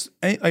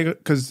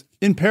because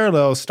in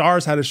parallel,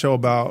 Stars had a show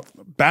about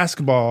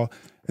basketball,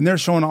 and they're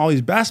showing all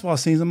these basketball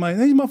scenes. I'm like,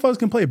 these motherfuckers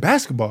can play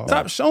basketball.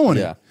 Stop showing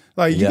it.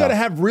 Like, you got to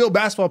have real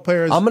basketball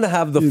players. I'm going to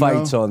have the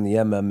fights on the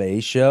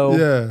MMA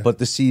show, but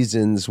the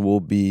seasons will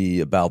be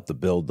about the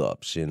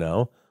build-ups,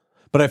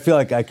 But I feel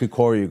like I could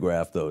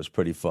choreograph those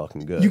pretty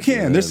fucking good. You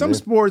can. There's some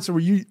sports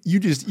where you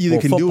just either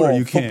can do it or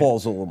you can't.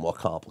 Football's a little more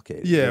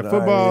complicated. Yeah,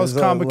 football's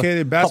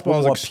complicated.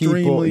 Basketball's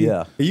extremely.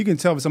 You can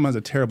tell if someone has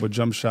a terrible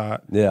jump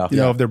shot. Yeah.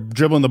 If they're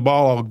dribbling the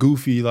ball all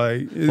goofy,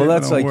 like. Well,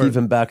 that's like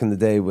even back in the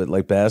day with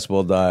like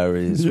Basketball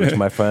Diaries, which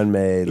my friend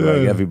made.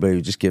 Like everybody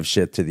would just give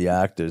shit to the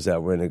actors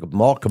that were in it.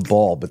 Mark could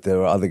ball, but there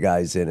were other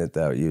guys in it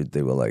that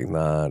they were like,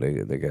 nah, they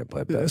can't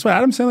play basketball. That's why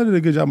Adam Sandler did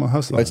a good job on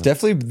Hustler. It's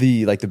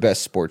definitely the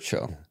best sports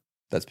show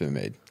that's been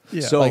made.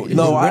 Yeah. So like,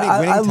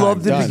 I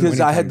loved it because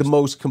I had the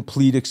most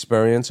complete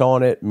experience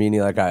on it.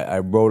 Meaning, like I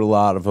wrote a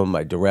lot of them,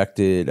 I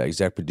directed, I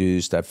exec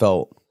produced. I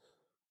felt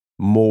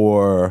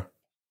a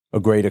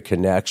greater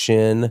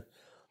connection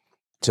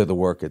to the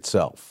work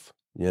itself.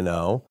 When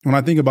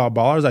I think about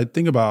Ballers, I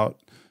think about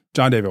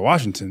John David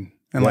Washington.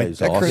 And like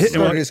that awesome.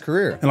 started his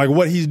career, and like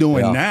what he's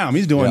doing now. I mean,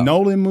 he's doing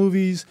Nolan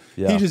movies.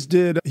 Yeah. He just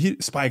did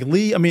Spike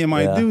Lee. I mean,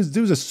 dude's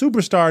a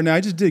superstar now.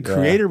 He just did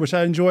Creator, which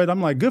I enjoyed.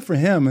 I'm like, good for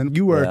him. And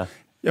you were.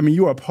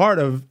 You were a part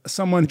of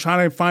someone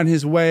trying to find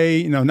his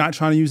way, not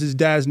trying to use his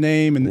dad's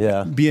name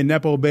and be a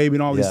Nepo baby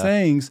and all these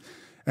things.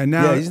 And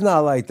now he's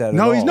not like that.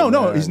 No, he's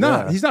not.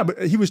 He's not.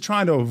 But he was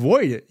trying to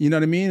avoid it. You know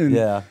what I mean?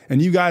 And,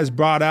 and you guys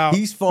brought out.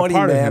 He's funny,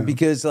 man,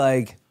 because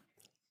like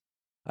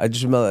I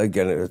just remember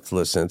again.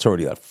 Listen, it's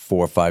already like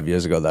 4 or 5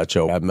 years ago that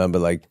show. I remember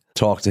like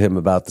talking to him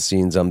about the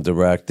scenes I'm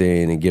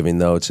directing and giving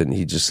notes, and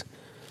he just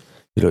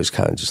he's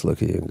kind of just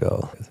look at you and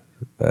go,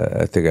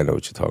 "I think I know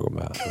what you're talking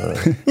about."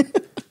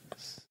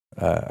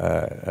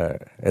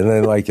 And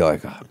then like you're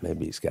like, oh,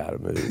 maybe he's got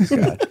it,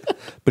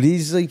 but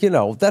he's like,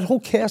 that whole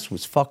cast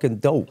was fucking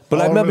dope.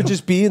 But I remember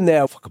just being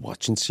there, fucking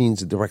watching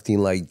scenes and directing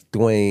like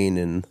Dwayne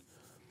and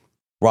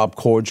Rob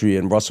Corddry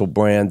and Russell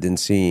Brand in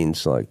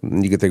scenes. Like,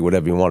 you can think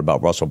whatever you want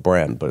about Russell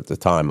Brand, but at the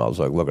time I was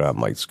like, looking at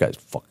him like, this guy's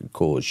fucking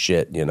cool as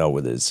shit,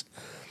 with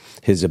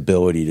his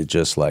ability to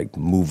just like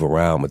move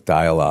around with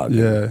dialogue.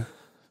 Yeah.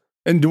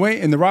 And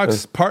Dwayne and The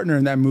Rock's partner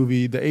in that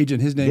movie, the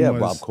agent, his name was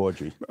Rob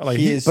Corddry. Like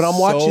But I'm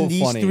watching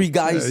these funny. three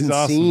guys in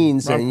awesome.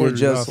 scenes, Rob and you're Corddry's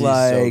just awesome.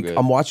 like, He's so good.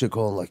 I'm watching it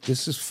going like,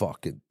 this is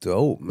fucking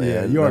dope, man.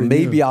 Yeah, you already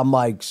Maybe knew. I'm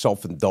like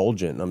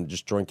self-indulgent. I'm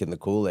just drinking the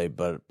Kool-Aid,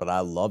 but I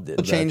loved it.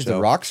 It changed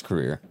The Rock's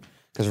career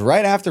because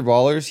right after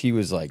Ballers, he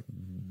was like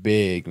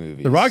big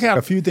movies. The Rock had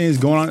a few things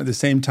going on at the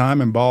same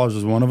time, and Ballers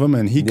was one of them.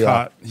 And he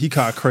caught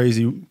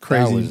crazy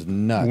was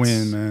nuts.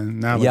 win, man.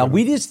 Now Yeah, look at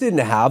we him. just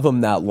didn't have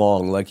him that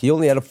long. Like he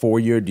only had a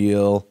 4-year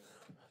deal.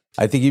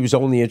 I think he was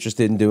only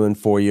interested in doing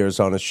 4 years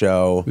on a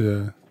show.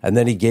 Yeah. And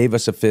then he gave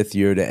us a 5th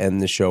year to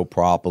end the show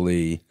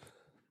properly.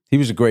 He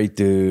was a great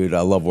dude. I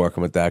love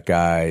working with that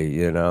guy.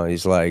 You know,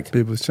 he's like,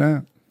 People's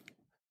champ.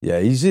 yeah,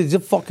 he's a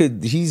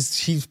fucking,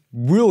 he's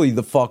really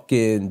the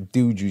fucking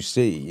dude you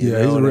see. You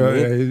know He's what real. I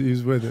mean? Yeah,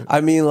 he's with it. I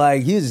mean,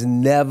 like,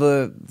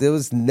 there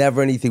was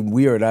never anything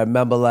weird. I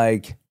remember,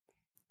 like,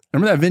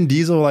 Remember that Vin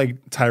Diesel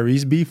like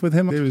Tyrese beef with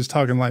him? They was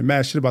talking like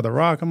mad shit about The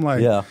Rock. I'm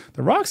like, Yeah.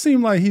 The Rock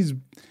seemed like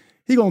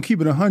he gonna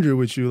keep it 100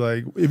 with you,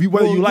 like if you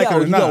whether you like it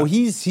or not. No,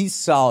 he's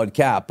solid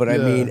cap, but I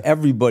Yeah. mean,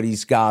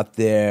 everybody's got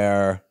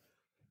their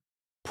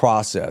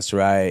process,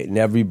 right? And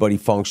everybody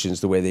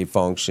functions the way they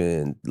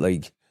function.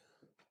 Like,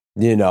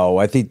 you know,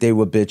 I think they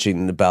were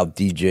bitching about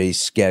DJ's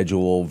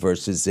schedule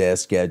versus their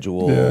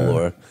schedule,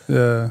 or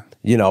Yeah.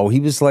 you know, he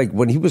was like,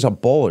 when he was on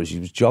Ballers, he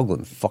was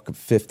juggling fucking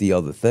 50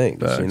 other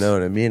things. Facts. You know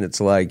what I mean?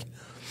 It's like,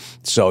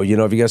 so, you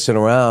know, if you got to sit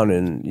around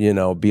and, you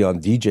know, be on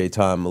DJ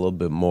time a little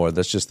bit more,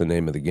 that's just the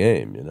name of the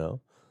game, you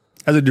know?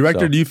 As a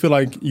director, So- do you feel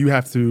like you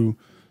have to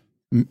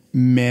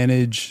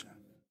manage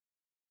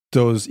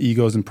those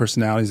egos and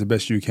personalities the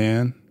best you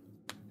can?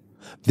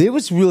 There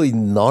was really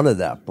none of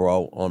that,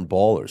 bro, on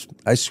Ballers.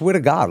 I swear to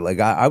God, like,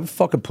 I would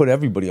fucking put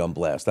everybody on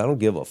blast. I don't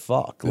give a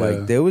fuck. Like,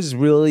 Yeah. there was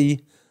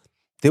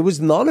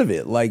none of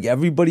it. Like,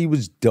 everybody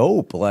was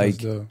dope. Like,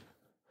 That's dope.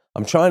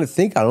 I'm trying to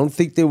think. I don't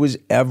think there was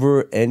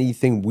ever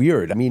anything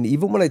weird. I mean,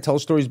 even when I tell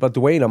stories about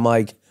Dwayne, I'm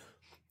like,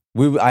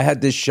 I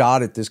had this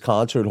shot at this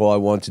concert hall I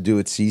wanted to do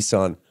at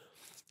CSUN,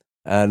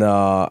 and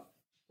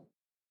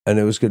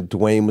it was good.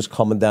 Dwayne was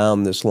coming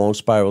down this long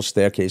spiral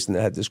staircase, and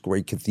it had this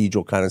great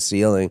cathedral kind of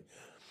ceiling,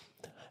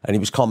 and he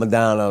was coming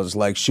down. I was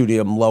like shooting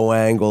him low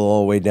angle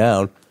all the way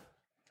down,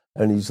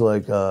 and he's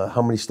like,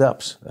 "How many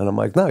steps?" And I'm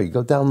like, "No, you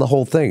go down the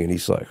whole thing." And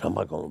he's like, "I'm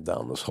not going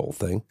down this whole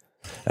thing."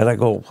 And I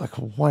go, like,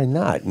 why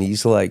not? And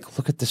he's like,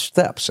 look at the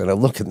steps. And I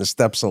look and the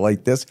steps are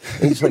like this.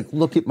 And he's like,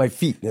 look at my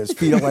feet. And his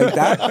feet are like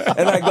that.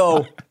 And I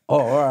go, oh,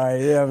 all right,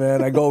 yeah,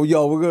 man. I go,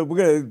 yo, we're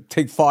gonna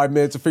take 5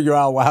 minutes to figure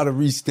out how to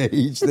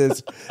restage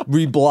this,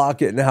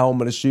 reblock it, and how I'm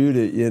gonna shoot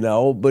it, you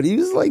know. But he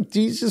was like,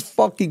 he's just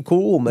fucking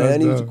cool, man.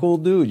 That's He was a dope. cool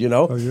dude, you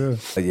know. Oh yeah.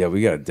 But yeah,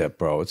 we got a dip,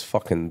 bro. It's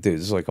fucking, dude,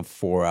 this is like a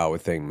 4-hour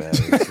thing, man.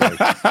 It's, like,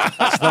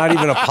 it's not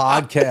even a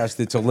podcast.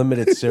 It's a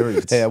limited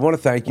series. Hey, I want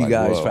to thank you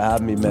guys for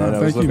having me, man. I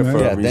was thank you, looking man. for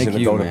Yeah, a reason thank to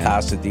you, go to man.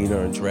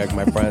 Pasadena and drag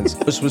my friends.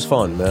 This was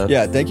fun, man.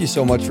 Yeah, thank you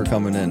so much for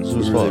coming in. was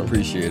We really fun.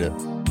 appreciate it.